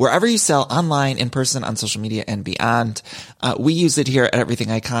wherever you sell, online, in person, on social media, and beyond. We use it here at Everything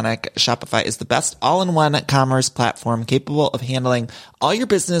Iconic. Shopify is the best all-in-one commerce platform capable of handling all your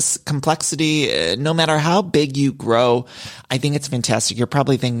business complexity, no matter how big you grow. I think it's fantastic. You're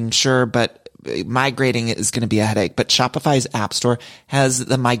probably thinking, sure, but migrating is going to be a headache, but Shopify's App Store has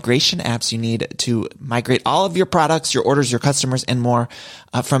the migration apps you need to migrate all of your products, your orders, your customers, and more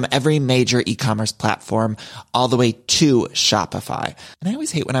from every major e-commerce platform all the way to Shopify. And I always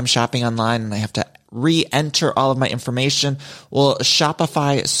hate when I'm shopping online and I have to re-enter all of my information. Well,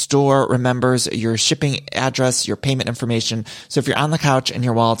 Shopify store remembers your shipping address, your payment information. So if you're on the couch and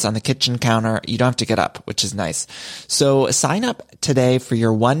your wallet's on the kitchen counter, you don't have to get up, which is nice. So sign up today for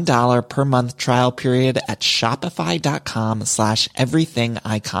your $1 per month trial period at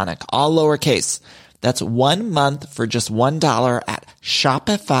shopify.com/everythingiconic, all lowercase. That's 1 month for just $1 at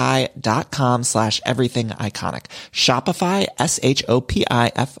shopify.com/everythingiconic. Shopify,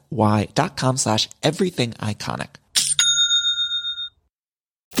 SHOPIFY.com/everythingiconic.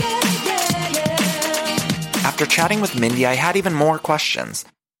 After chatting with Mindy, I had even more questions.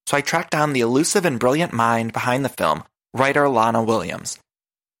 So I tracked down the elusive and brilliant mind behind the film, writer Lana Williams.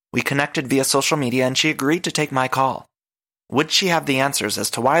 We connected via social media and she agreed to take my call. Would she have the answers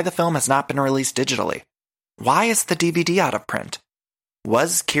as to why the film has not been released digitally? Why is the DVD out of print?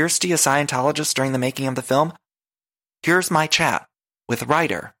 Was Kirsty a Scientologist during the making of the film? Here's my chat with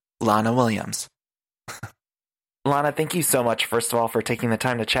writer Lana Williams. Lana, thank you so much, first of all, for taking the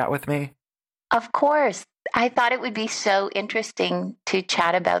time to chat with me. Of course. I thought it would be so interesting to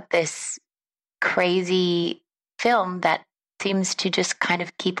chat about this crazy film that seems to just kind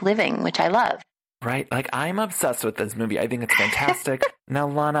of keep living, which I love. Right? Like, I'm obsessed with this movie. I think it's fantastic. Now,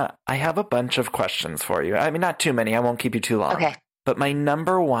 Lana, I have a bunch of questions for you. I mean, not too many. I won't keep you too long. Okay. But my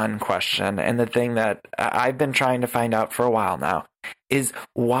number one question, and the thing that I've been trying to find out for a while now, is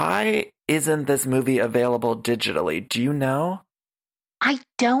why isn't this movie available digitally? Do you know? I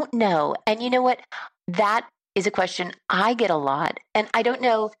don't know. And you know what? That is a question I get a lot. And I don't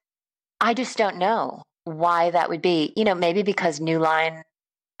know. I just don't know why that would be. You know, maybe because New Line,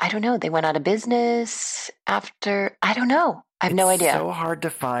 I don't know. They went out of business after, I don't know. I have no idea. It's so hard to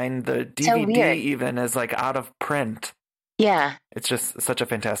find. The DVD even is like out of print. Yeah. It's just such a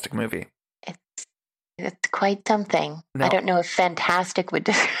fantastic movie. It's quite something. No. I don't know if fantastic would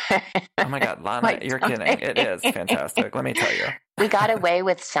describe it. Oh my God, Lana, you're kidding. It is fantastic. Let me tell you. We got away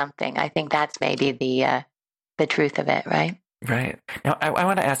with something. I think that's maybe the truth of it, right? Right. Now, I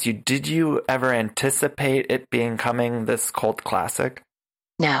want to ask you, did you ever anticipate it being coming this cult classic?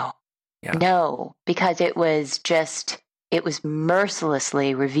 No. Yeah. No, because it was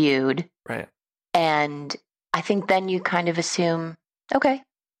mercilessly reviewed. Right. And I think then you kind of assume, okay,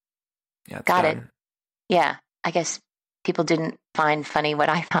 yeah, got it. Yeah, I guess people didn't find funny what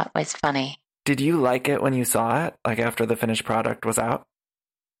I thought was funny. Did you like it when you saw it, like after the finished product was out?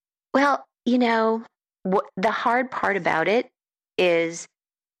 Well, you know, the hard part about it is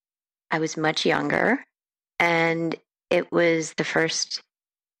I was much younger and it was the first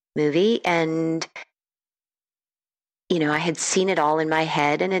movie and, you know, I had seen it all in my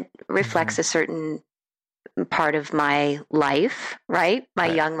head and it reflects a certain part of my life, right? My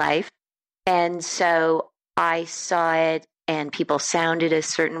young life. And so I saw it and people sounded a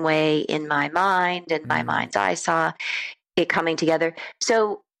certain way in my mind and my mind's eye saw it coming together.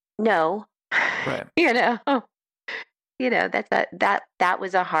 So no, right. you know, that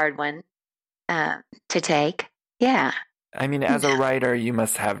was a hard one to take. Yeah. I mean, as a writer, you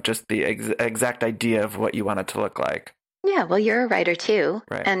must have just the exact idea of what you want it to look like. Yeah. Well, you're a writer too.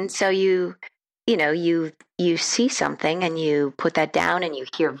 Right. And so you see something and you put that down and you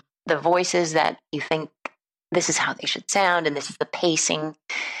hear the voices that you think this is how they should sound and this is the pacing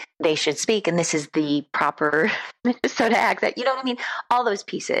they should speak and this is the proper Minnesota accent. You know what I mean? All those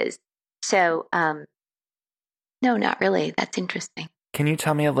pieces. So, no, not really. That's interesting. Can you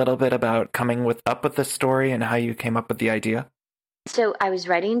tell me a little bit about coming up with the story and how you came up with the idea? So I was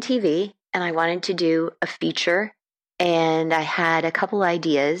writing TV and I wanted to do a feature and I had a couple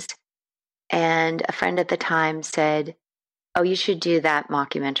ideas and a friend at the time said, oh, you should do that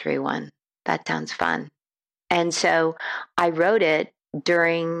mockumentary one. That sounds fun. And so I wrote it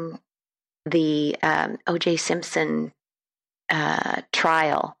during the O.J. Simpson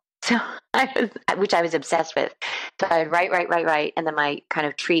trial, which I was obsessed with. So I would write. And then my kind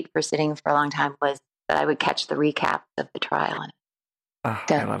of treat for sitting for a long time was that I would catch the recap of the trial. Oh,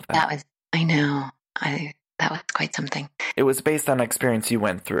 so I love that. That was quite something. It was based on an experience you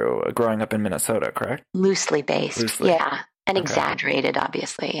went through growing up in Minnesota, correct? Loosely based, yeah. And exaggerated,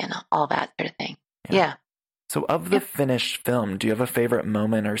 obviously, and all that sort of thing. Yeah. So of the finished film, do you have a favorite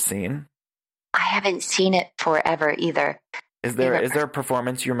moment or scene? I haven't seen it forever either. Is there a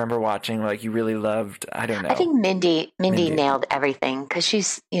performance you remember watching, like you really loved? I don't know. I think Mindy nailed everything because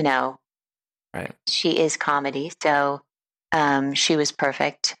she's, right. She is comedy. So she was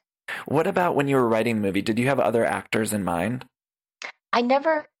perfect. What about when you were writing the movie? Did you have other actors in mind? I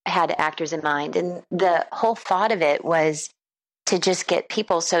never had actors in mind. And the whole thought of it was to just get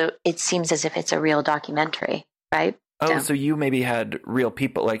people so it seems as if it's a real documentary, right? Oh, so you maybe had real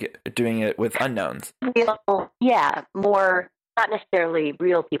people like doing it with unknowns. More, not necessarily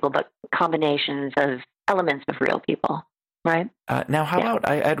real people, but combinations of elements of real people, right? Now, how about,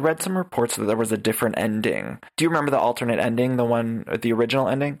 I'd read some reports that there was a different ending. Do you remember the alternate ending, the original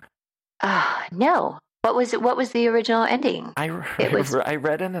ending? No. What was it? What was the original ending? I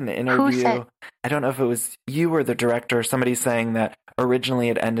read in an interview, I don't know if it was you or the director, or somebody saying that originally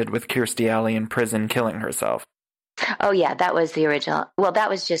it ended with Kirstie Alley in prison killing herself. Oh, yeah, that was the original. Well, that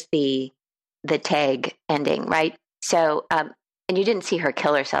was just the tag ending, right? So, and you didn't see her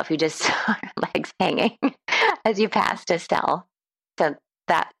kill herself. You just saw her legs hanging as you passed Estelle. So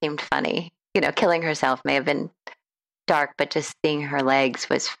that seemed funny. Killing herself may have been dark, but just seeing her legs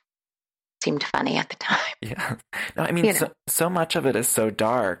seemed funny at the time. Yeah. No, I mean, so much of it is so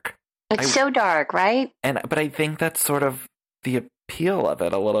dark. It's so dark, right? But I think that's sort of the appeal of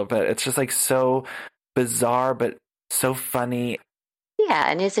it a little bit. It's just like so bizarre, but so funny. Yeah,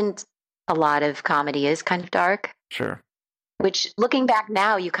 and isn't a lot of comedy is kind of dark? Sure. Which, looking back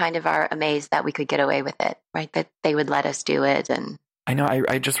now, you kind of are amazed that we could get away with it, right? That they would let us do it. And I know,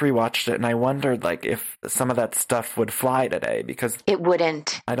 I just rewatched it and I wondered like if some of that stuff would fly today, because it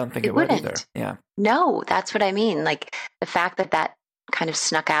wouldn't. I don't think it would either. Yeah. No, that's what I mean. Like the fact that kind of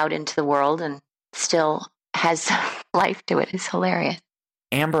snuck out into the world and still has life to it is hilarious.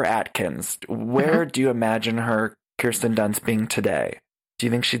 Amber Atkins, where do you imagine her, Kirsten Dunst, being today? Do you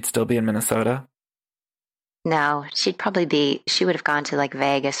think she'd still be in Minnesota? No, she would have gone to like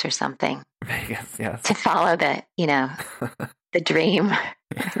Vegas or something. Vegas, yes. To follow the dream.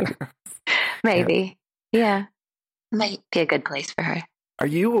 Maybe. Yeah. Might be a good place for her. Are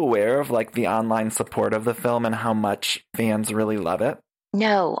you aware of like the online support of the film and how much fans really love it?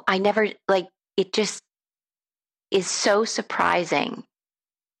 No, I never, it just is so surprising.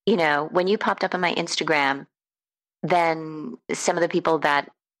 When you popped up on my Instagram, then some of the people that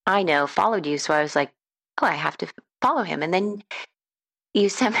I know followed you. So I was like, oh, I have to follow him. And then you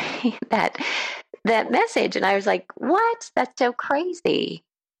sent me that message. And I was like, what? That's so crazy.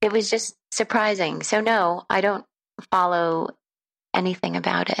 It was just surprising. So no, I don't follow anything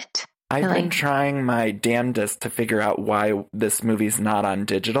about it. I've been trying my damnedest to figure out why this movie's not on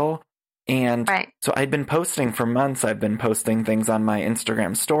digital. And so I'd been posting for months. I've been posting things on my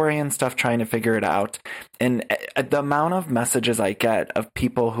Instagram story and stuff, trying to figure it out. And the amount of messages I get of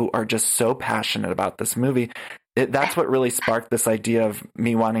people who are just so passionate about this movie, that's what really sparked this idea of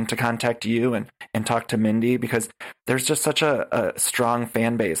me wanting to contact you and talk to Mindy, because there's just such a strong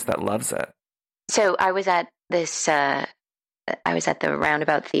fan base that loves it. So I was at the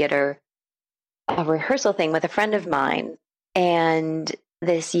Roundabout Theater a rehearsal thing with a friend of mine, and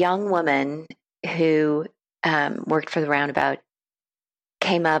this young woman who worked for the Roundabout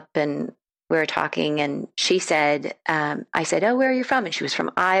came up and we were talking, and she said, I said, oh, where are you from? And she was from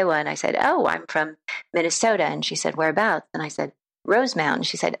Iowa. And I said, oh, I'm from Minnesota. And she said, whereabouts? And I said, Rosemount. And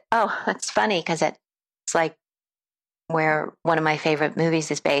she said, oh, that's funny because it's like where one of my favorite movies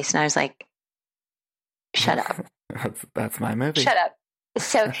is based. And I was like, shut up. That's my movie. Shut up.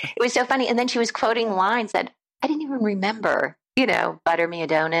 So it was so funny. And then she was quoting lines that I didn't even remember, butter me a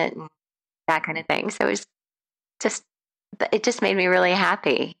donut and that kind of thing. So it just made me really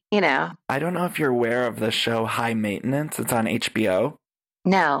happy, I don't know if you're aware of the show High Maintenance. It's on HBO.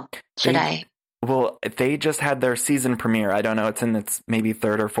 No. Should I? Well, they just had their season premiere. I don't know. It's in its maybe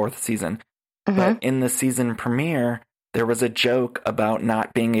third or fourth season. Mm-hmm. But in the season premiere, there was a joke about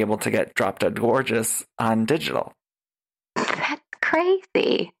not being able to get Drop Dead Gorgeous on digital. That's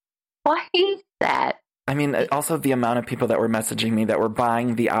crazy. Why is that? I mean, also the amount of people that were messaging me that were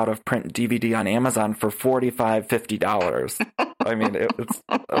buying the out-of-print DVD on Amazon for $45, $50. I mean,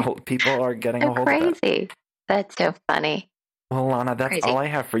 people are getting a hold of it. Crazy. That's so funny. Well, Lana, that's all I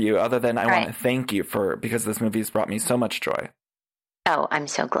have for you, other than I want to thank you because this movie has brought me so much joy. Oh, I'm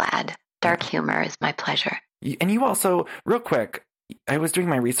so glad. Dark humor is my pleasure. And you also, real quick, I was doing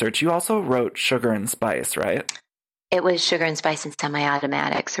my research. You also wrote Sugar and Spice, right? It was Sugar and Spice and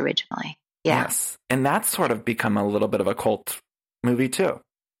Semi-Automatics originally. Yeah. Yes. And that's sort of become a little bit of a cult movie, too.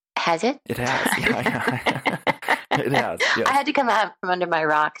 Has it? It has. Yeah. It has. Yes. I had to come out from under my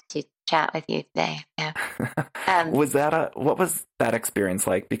rock to chat with you today. Yeah. What was that experience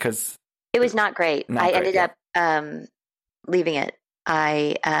like? Because it was not great. I ended up leaving it.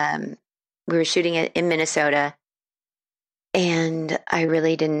 We were shooting it in Minnesota, and I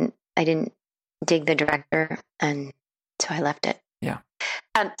didn't dig the director, and so I left it. Yeah.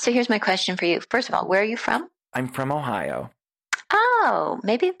 So here's my question for you. First of all, where are you from? I'm from Ohio. Oh,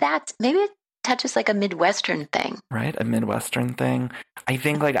 maybe it touches like a Midwestern thing. Right? A Midwestern thing. I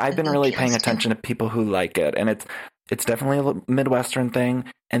think I've been really paying attention to people who like it. And It's definitely a Midwestern thing.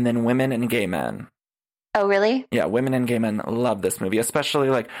 And then women and gay men. Oh, really? Yeah, women and gay men love this movie, especially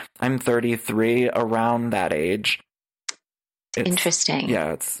like I'm 33, around that age. Interesting.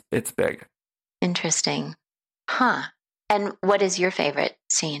 Yeah, it's big. Interesting. Huh. And what is your favorite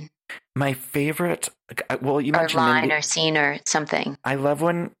scene? My favorite, well, you or mentioned line Mindy. or scene or something. I love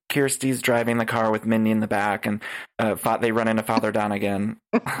when Kirsty's driving the car with Mindy in the back and they run into Father Donegan.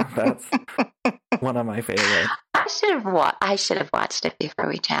 That's one of my favorites. I should have watched it before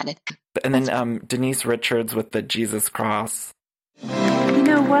we chatted. And then Denise Richards with the Jesus cross. You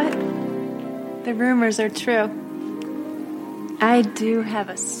know what? The rumors are true. I do have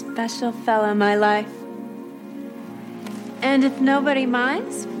a special fellow in my life. And if nobody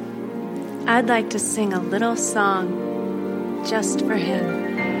minds, I'd like to sing a little song just for him.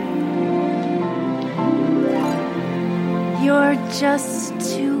 You're just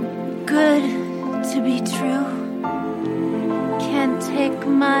too good to be true. Can't take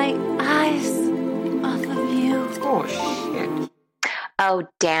my eyes off of you. Oh, shit. Oh,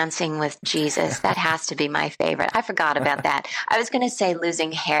 Dancing with Jesus. That has to be my favorite. I forgot about that. I was going to say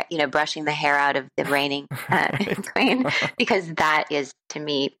losing hair, brushing the hair out of the reigning queen, because that is, to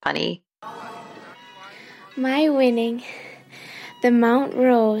me, funny. My winning the Mount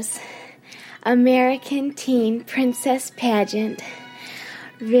Rose American Teen Princess Pageant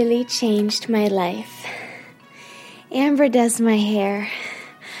really changed my life. Amber does my hair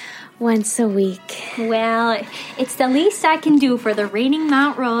once a week. Well, it's the least I can do for the reigning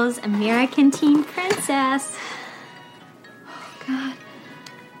Mount Rose American Teen Princess. Oh, God.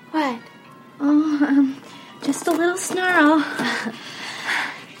 What? Oh, just a little snarl.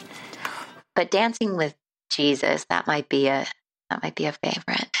 But Dancing with Jesus, that might be a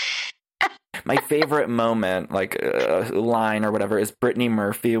favorite. My favorite moment, like line or whatever, is Brittany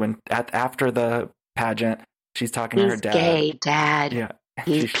Murphy when after the pageant, she's talking to her dad. He's gay, Dad. Yeah.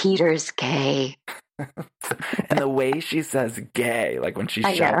 Peter's gay. And the way she says gay, like when she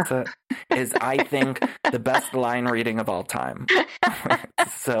shouts it, is, I think, the best line reading of all time.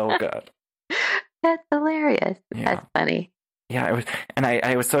 It's so good. That's hilarious. Yeah. That's funny. Yeah,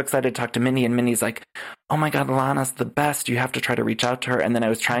 I was so excited to talk to Mindy, and Mindy's like, oh my God, Lana's the best. You have to try to reach out to her. And then I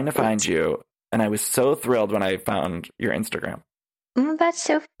was trying to find you, and I was so thrilled when I found your Instagram. That's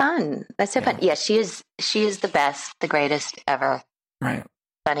so fun. That's so fun. Yeah, she is the best, the greatest ever. Right.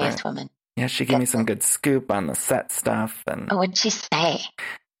 Funniest woman. Yeah, she gave me some good scoop on the set stuff. And oh, what'd she say?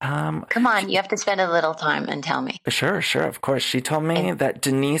 Come on, you have to spend a little time and tell me. Sure, of course. She told me that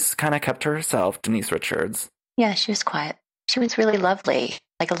Denise kind of kept to herself, Denise Richards. Yeah, she was quiet. She was really lovely,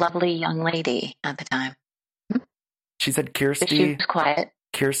 like a lovely young lady at the time. She said Kirsty... She was quiet.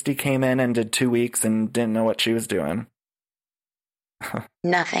 Kirsty came in and did 2 weeks and didn't know what she was doing.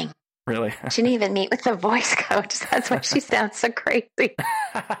 Nothing. Really? She didn't even meet with the voice coach. That's why she sounds so crazy.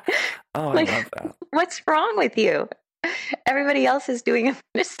 Oh, I love that. What's wrong with you? Everybody else is doing a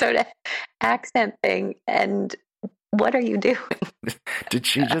Minnesota accent thing, and what are you doing? Did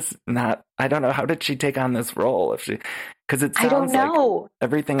she just not? I don't know. How did she take on this role? Because it sounds I don't know. Like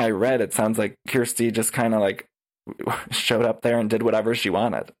everything I read, it sounds like Kirsty just kind of like showed up there and did whatever she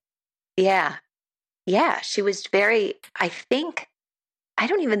wanted. Yeah. She was very. I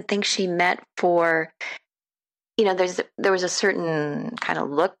don't even think she met for. There was a certain kind of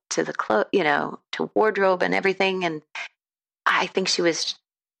look to the to wardrobe and everything, and I think she was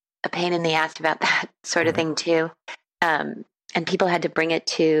a pain in the ass about that sort of thing too. And people had to bring it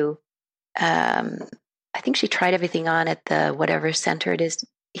to. I think she tried everything on at the whatever center it is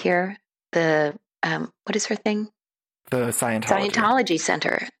here. The what is her thing? The Scientology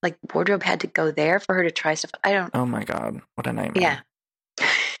Center. Like wardrobe had to go there for her to try stuff. Oh my God, what a nightmare! Yeah.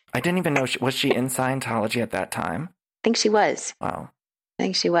 I didn't even know. Was she in Scientology at that time? I think she was. Wow. I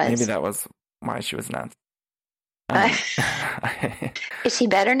think she was. Maybe that was why she was nuts. Is she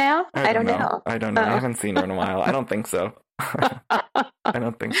better now? I don't know. I don't know. I haven't seen her in a while. I don't think so. I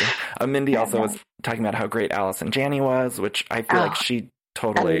don't think so. Mindy also was talking about how great Allison Janney was, which I feel like she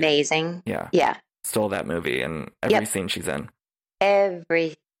totally... Amazing. Yeah. Stole that movie in every scene she's in.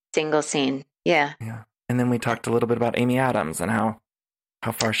 Every single scene. Yeah. And then we talked a little bit about Amy Adams and how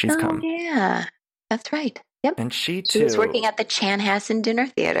far she's come. Yeah. That's right. Yep. And she too. She was working at the Chanhassen Dinner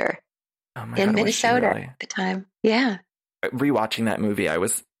Theater in Minnesota at the time. Yeah. Rewatching that movie, I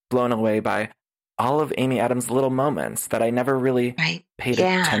was blown away by all of Amy Adams' little moments that I never really paid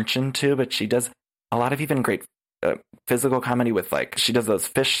attention to, but she does a lot of even great physical comedy with, like, she does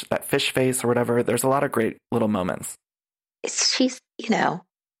that fish face or whatever. There's a lot of great little moments. She's, you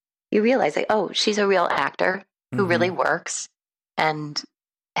realize, like, oh, she's a real actor who really works and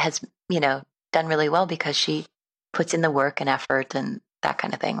has, done really well because she puts in the work and effort and that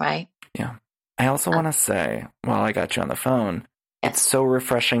kind of thing, right? Yeah. I also want to say, while I got you on the phone, it's so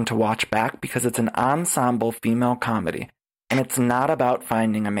refreshing to watch back because it's an ensemble female comedy, and it's not about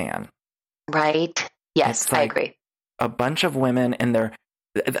finding a man. Right. Yes, I agree. A bunch of women in their...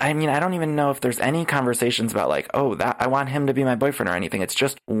 I mean, I don't even know if there's any conversations about like, oh, that I want him to be my boyfriend or anything. It's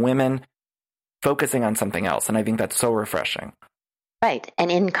just women focusing on something else, and I think that's so refreshing. Right,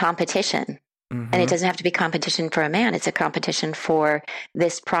 and in competition. Mm-hmm. And it doesn't have to be competition for a man. It's a competition for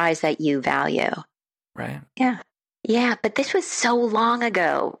this prize that you value. Right. Yeah. Yeah, but this was so long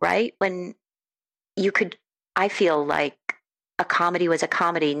ago, right? When you could, I feel like a comedy was a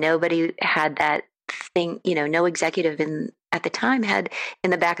comedy. Nobody had that thing, no executive at the time had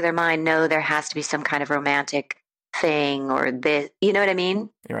in the back of their mind, no, there has to be some kind of romantic thing or this, you know what I mean?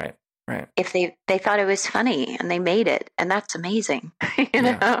 You're right. Right. If they thought it was funny and they made it, and that's amazing, you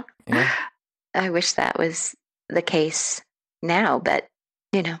know? Yeah. I wish that was the case now, but,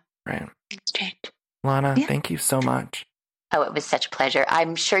 right. It's changed. Lana, thank you so much. Oh, it was such a pleasure.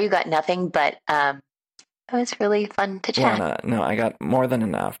 I'm sure you got nothing, but it was really fun to chat. Lana, no, I got more than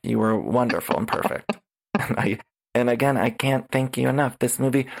enough. You were wonderful and perfect. And again, I can't thank you enough. This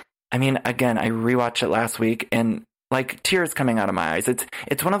movie, I mean, again, I rewatched it last week and like tears coming out of my eyes.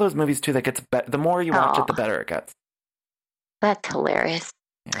 It's one of those movies too that gets the more you watch it, the better it gets. That's hilarious.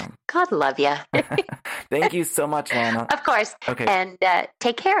 Yeah. God love you. Thank you so much, Lana. Of course. Okay. And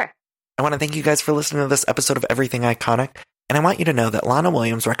take care. I want to thank you guys for listening to this episode of Everything Iconic, and I want you to know that Lana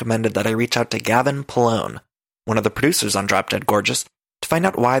Williams recommended that I reach out to Gavin Pallone, one of the producers on Drop Dead Gorgeous, to find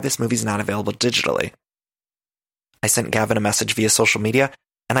out why this movie's not available digitally. I sent Gavin a message via social media,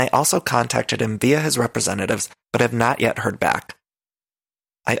 and I also contacted him via his representatives, but have not yet heard back.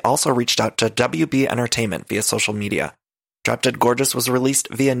 I also reached out to WB Entertainment via social media. Drop Dead Gorgeous was released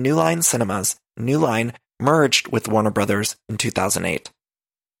via New Line Cinemas. New Line merged with Warner Brothers in 2008.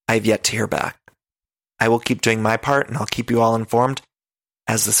 I have yet to hear back. I will keep doing my part, and I'll keep you all informed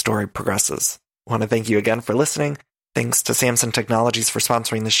as the story progresses. I want to thank you again for listening. Thanks to Samson Technologies for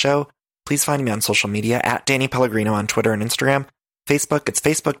sponsoring the show. Please find me on social media at Danny Pellegrino on Twitter and Instagram. Facebook, it's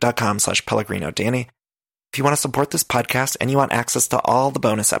facebook.com/PellegrinoDanny. If you want to support this podcast and you want access to all the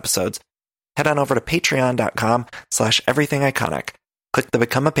bonus episodes, head on over to patreon.com/everythingiconic. Click the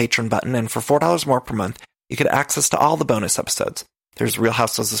Become a Patron button, and for $4 more per month, you get access to all the bonus episodes. There's Real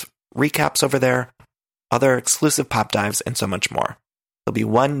Housewives recaps over there, other exclusive pop dives, and so much more. There'll be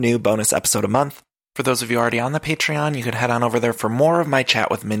one new bonus episode a month. For those of you already on the Patreon, you can head on over there for more of my chat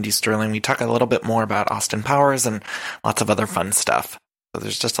with Mindy Sterling. We talk a little bit more about Austin Powers and lots of other fun stuff. So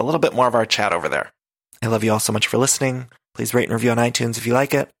there's just a little bit more of our chat over there. I love you all so much for listening. Please rate and review on iTunes if you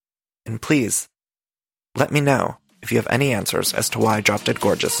like it. And please, let me know if you have any answers as to why Drop Dead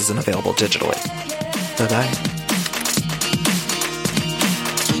Gorgeous isn't available digitally. Bye-bye.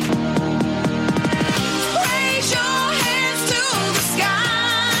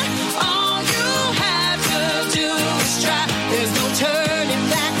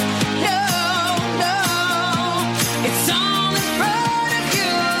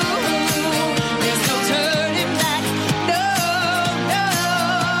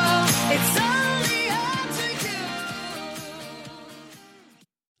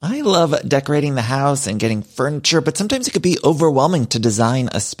 I love decorating the house and getting furniture, but sometimes it could be overwhelming to design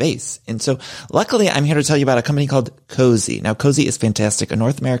a space. And so luckily, I'm here to tell you about a company called Cozy. Now, Cozy is fantastic, a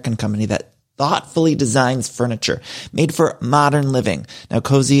North American company that thoughtfully designs furniture made for modern living. Now,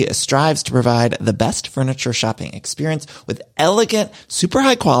 Cozy strives to provide the best furniture shopping experience with elegant, super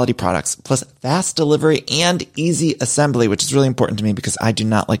high quality products, plus fast delivery and easy assembly, which is really important to me because I do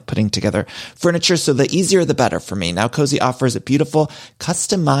not like putting together furniture. So the easier, the better for me. Now, Cozy offers beautiful,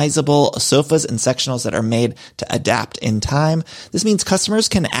 customizable sofas and sectionals that are made to adapt in time. This means customers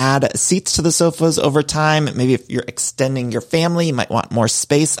can add seats to the sofas over time. Maybe if you're extending your family, you might want more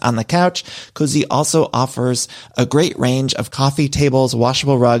space on the couch. Cozy also offers a great range of coffee tables,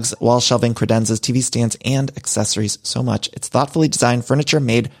 washable rugs, wall shelving, credenzas, TV stands, and accessories. So much. It's thoughtfully designed furniture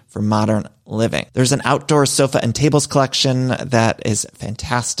made for modern living. There's an outdoor sofa and tables collection that is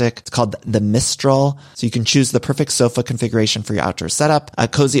fantastic. It's called the Mistral. So you can choose the perfect sofa configuration for your outdoor setup.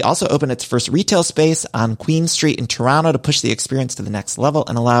 Cozy also opened its first retail space on Queen Street in Toronto to push the experience to the next level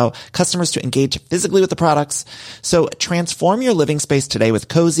and allow customers to engage physically with the products. So transform your living space today with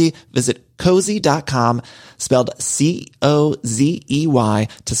Cozy. Visit cozy.com, spelled COZEY,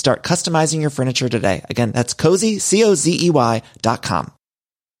 to start customizing your furniture today. Again, that's Cozy, COZEY.com.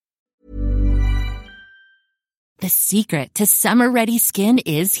 The secret to summer-ready skin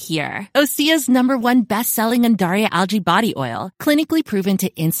is here. Osea's #1 best-selling Undaria Algae Body Oil, clinically proven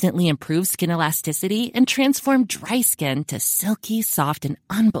to instantly improve skin elasticity and transform dry skin to silky, soft, and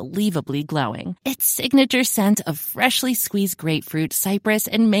unbelievably glowing. Its signature scent of freshly squeezed grapefruit, cypress,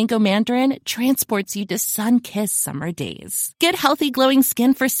 and mango mandarin transports you to sun-kissed summer days. Get healthy, glowing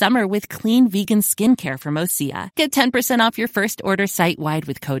skin for summer with clean, vegan skincare from Osea. Get 10% off your first order site-wide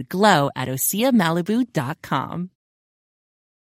with code GLOW at OseaMalibu.com.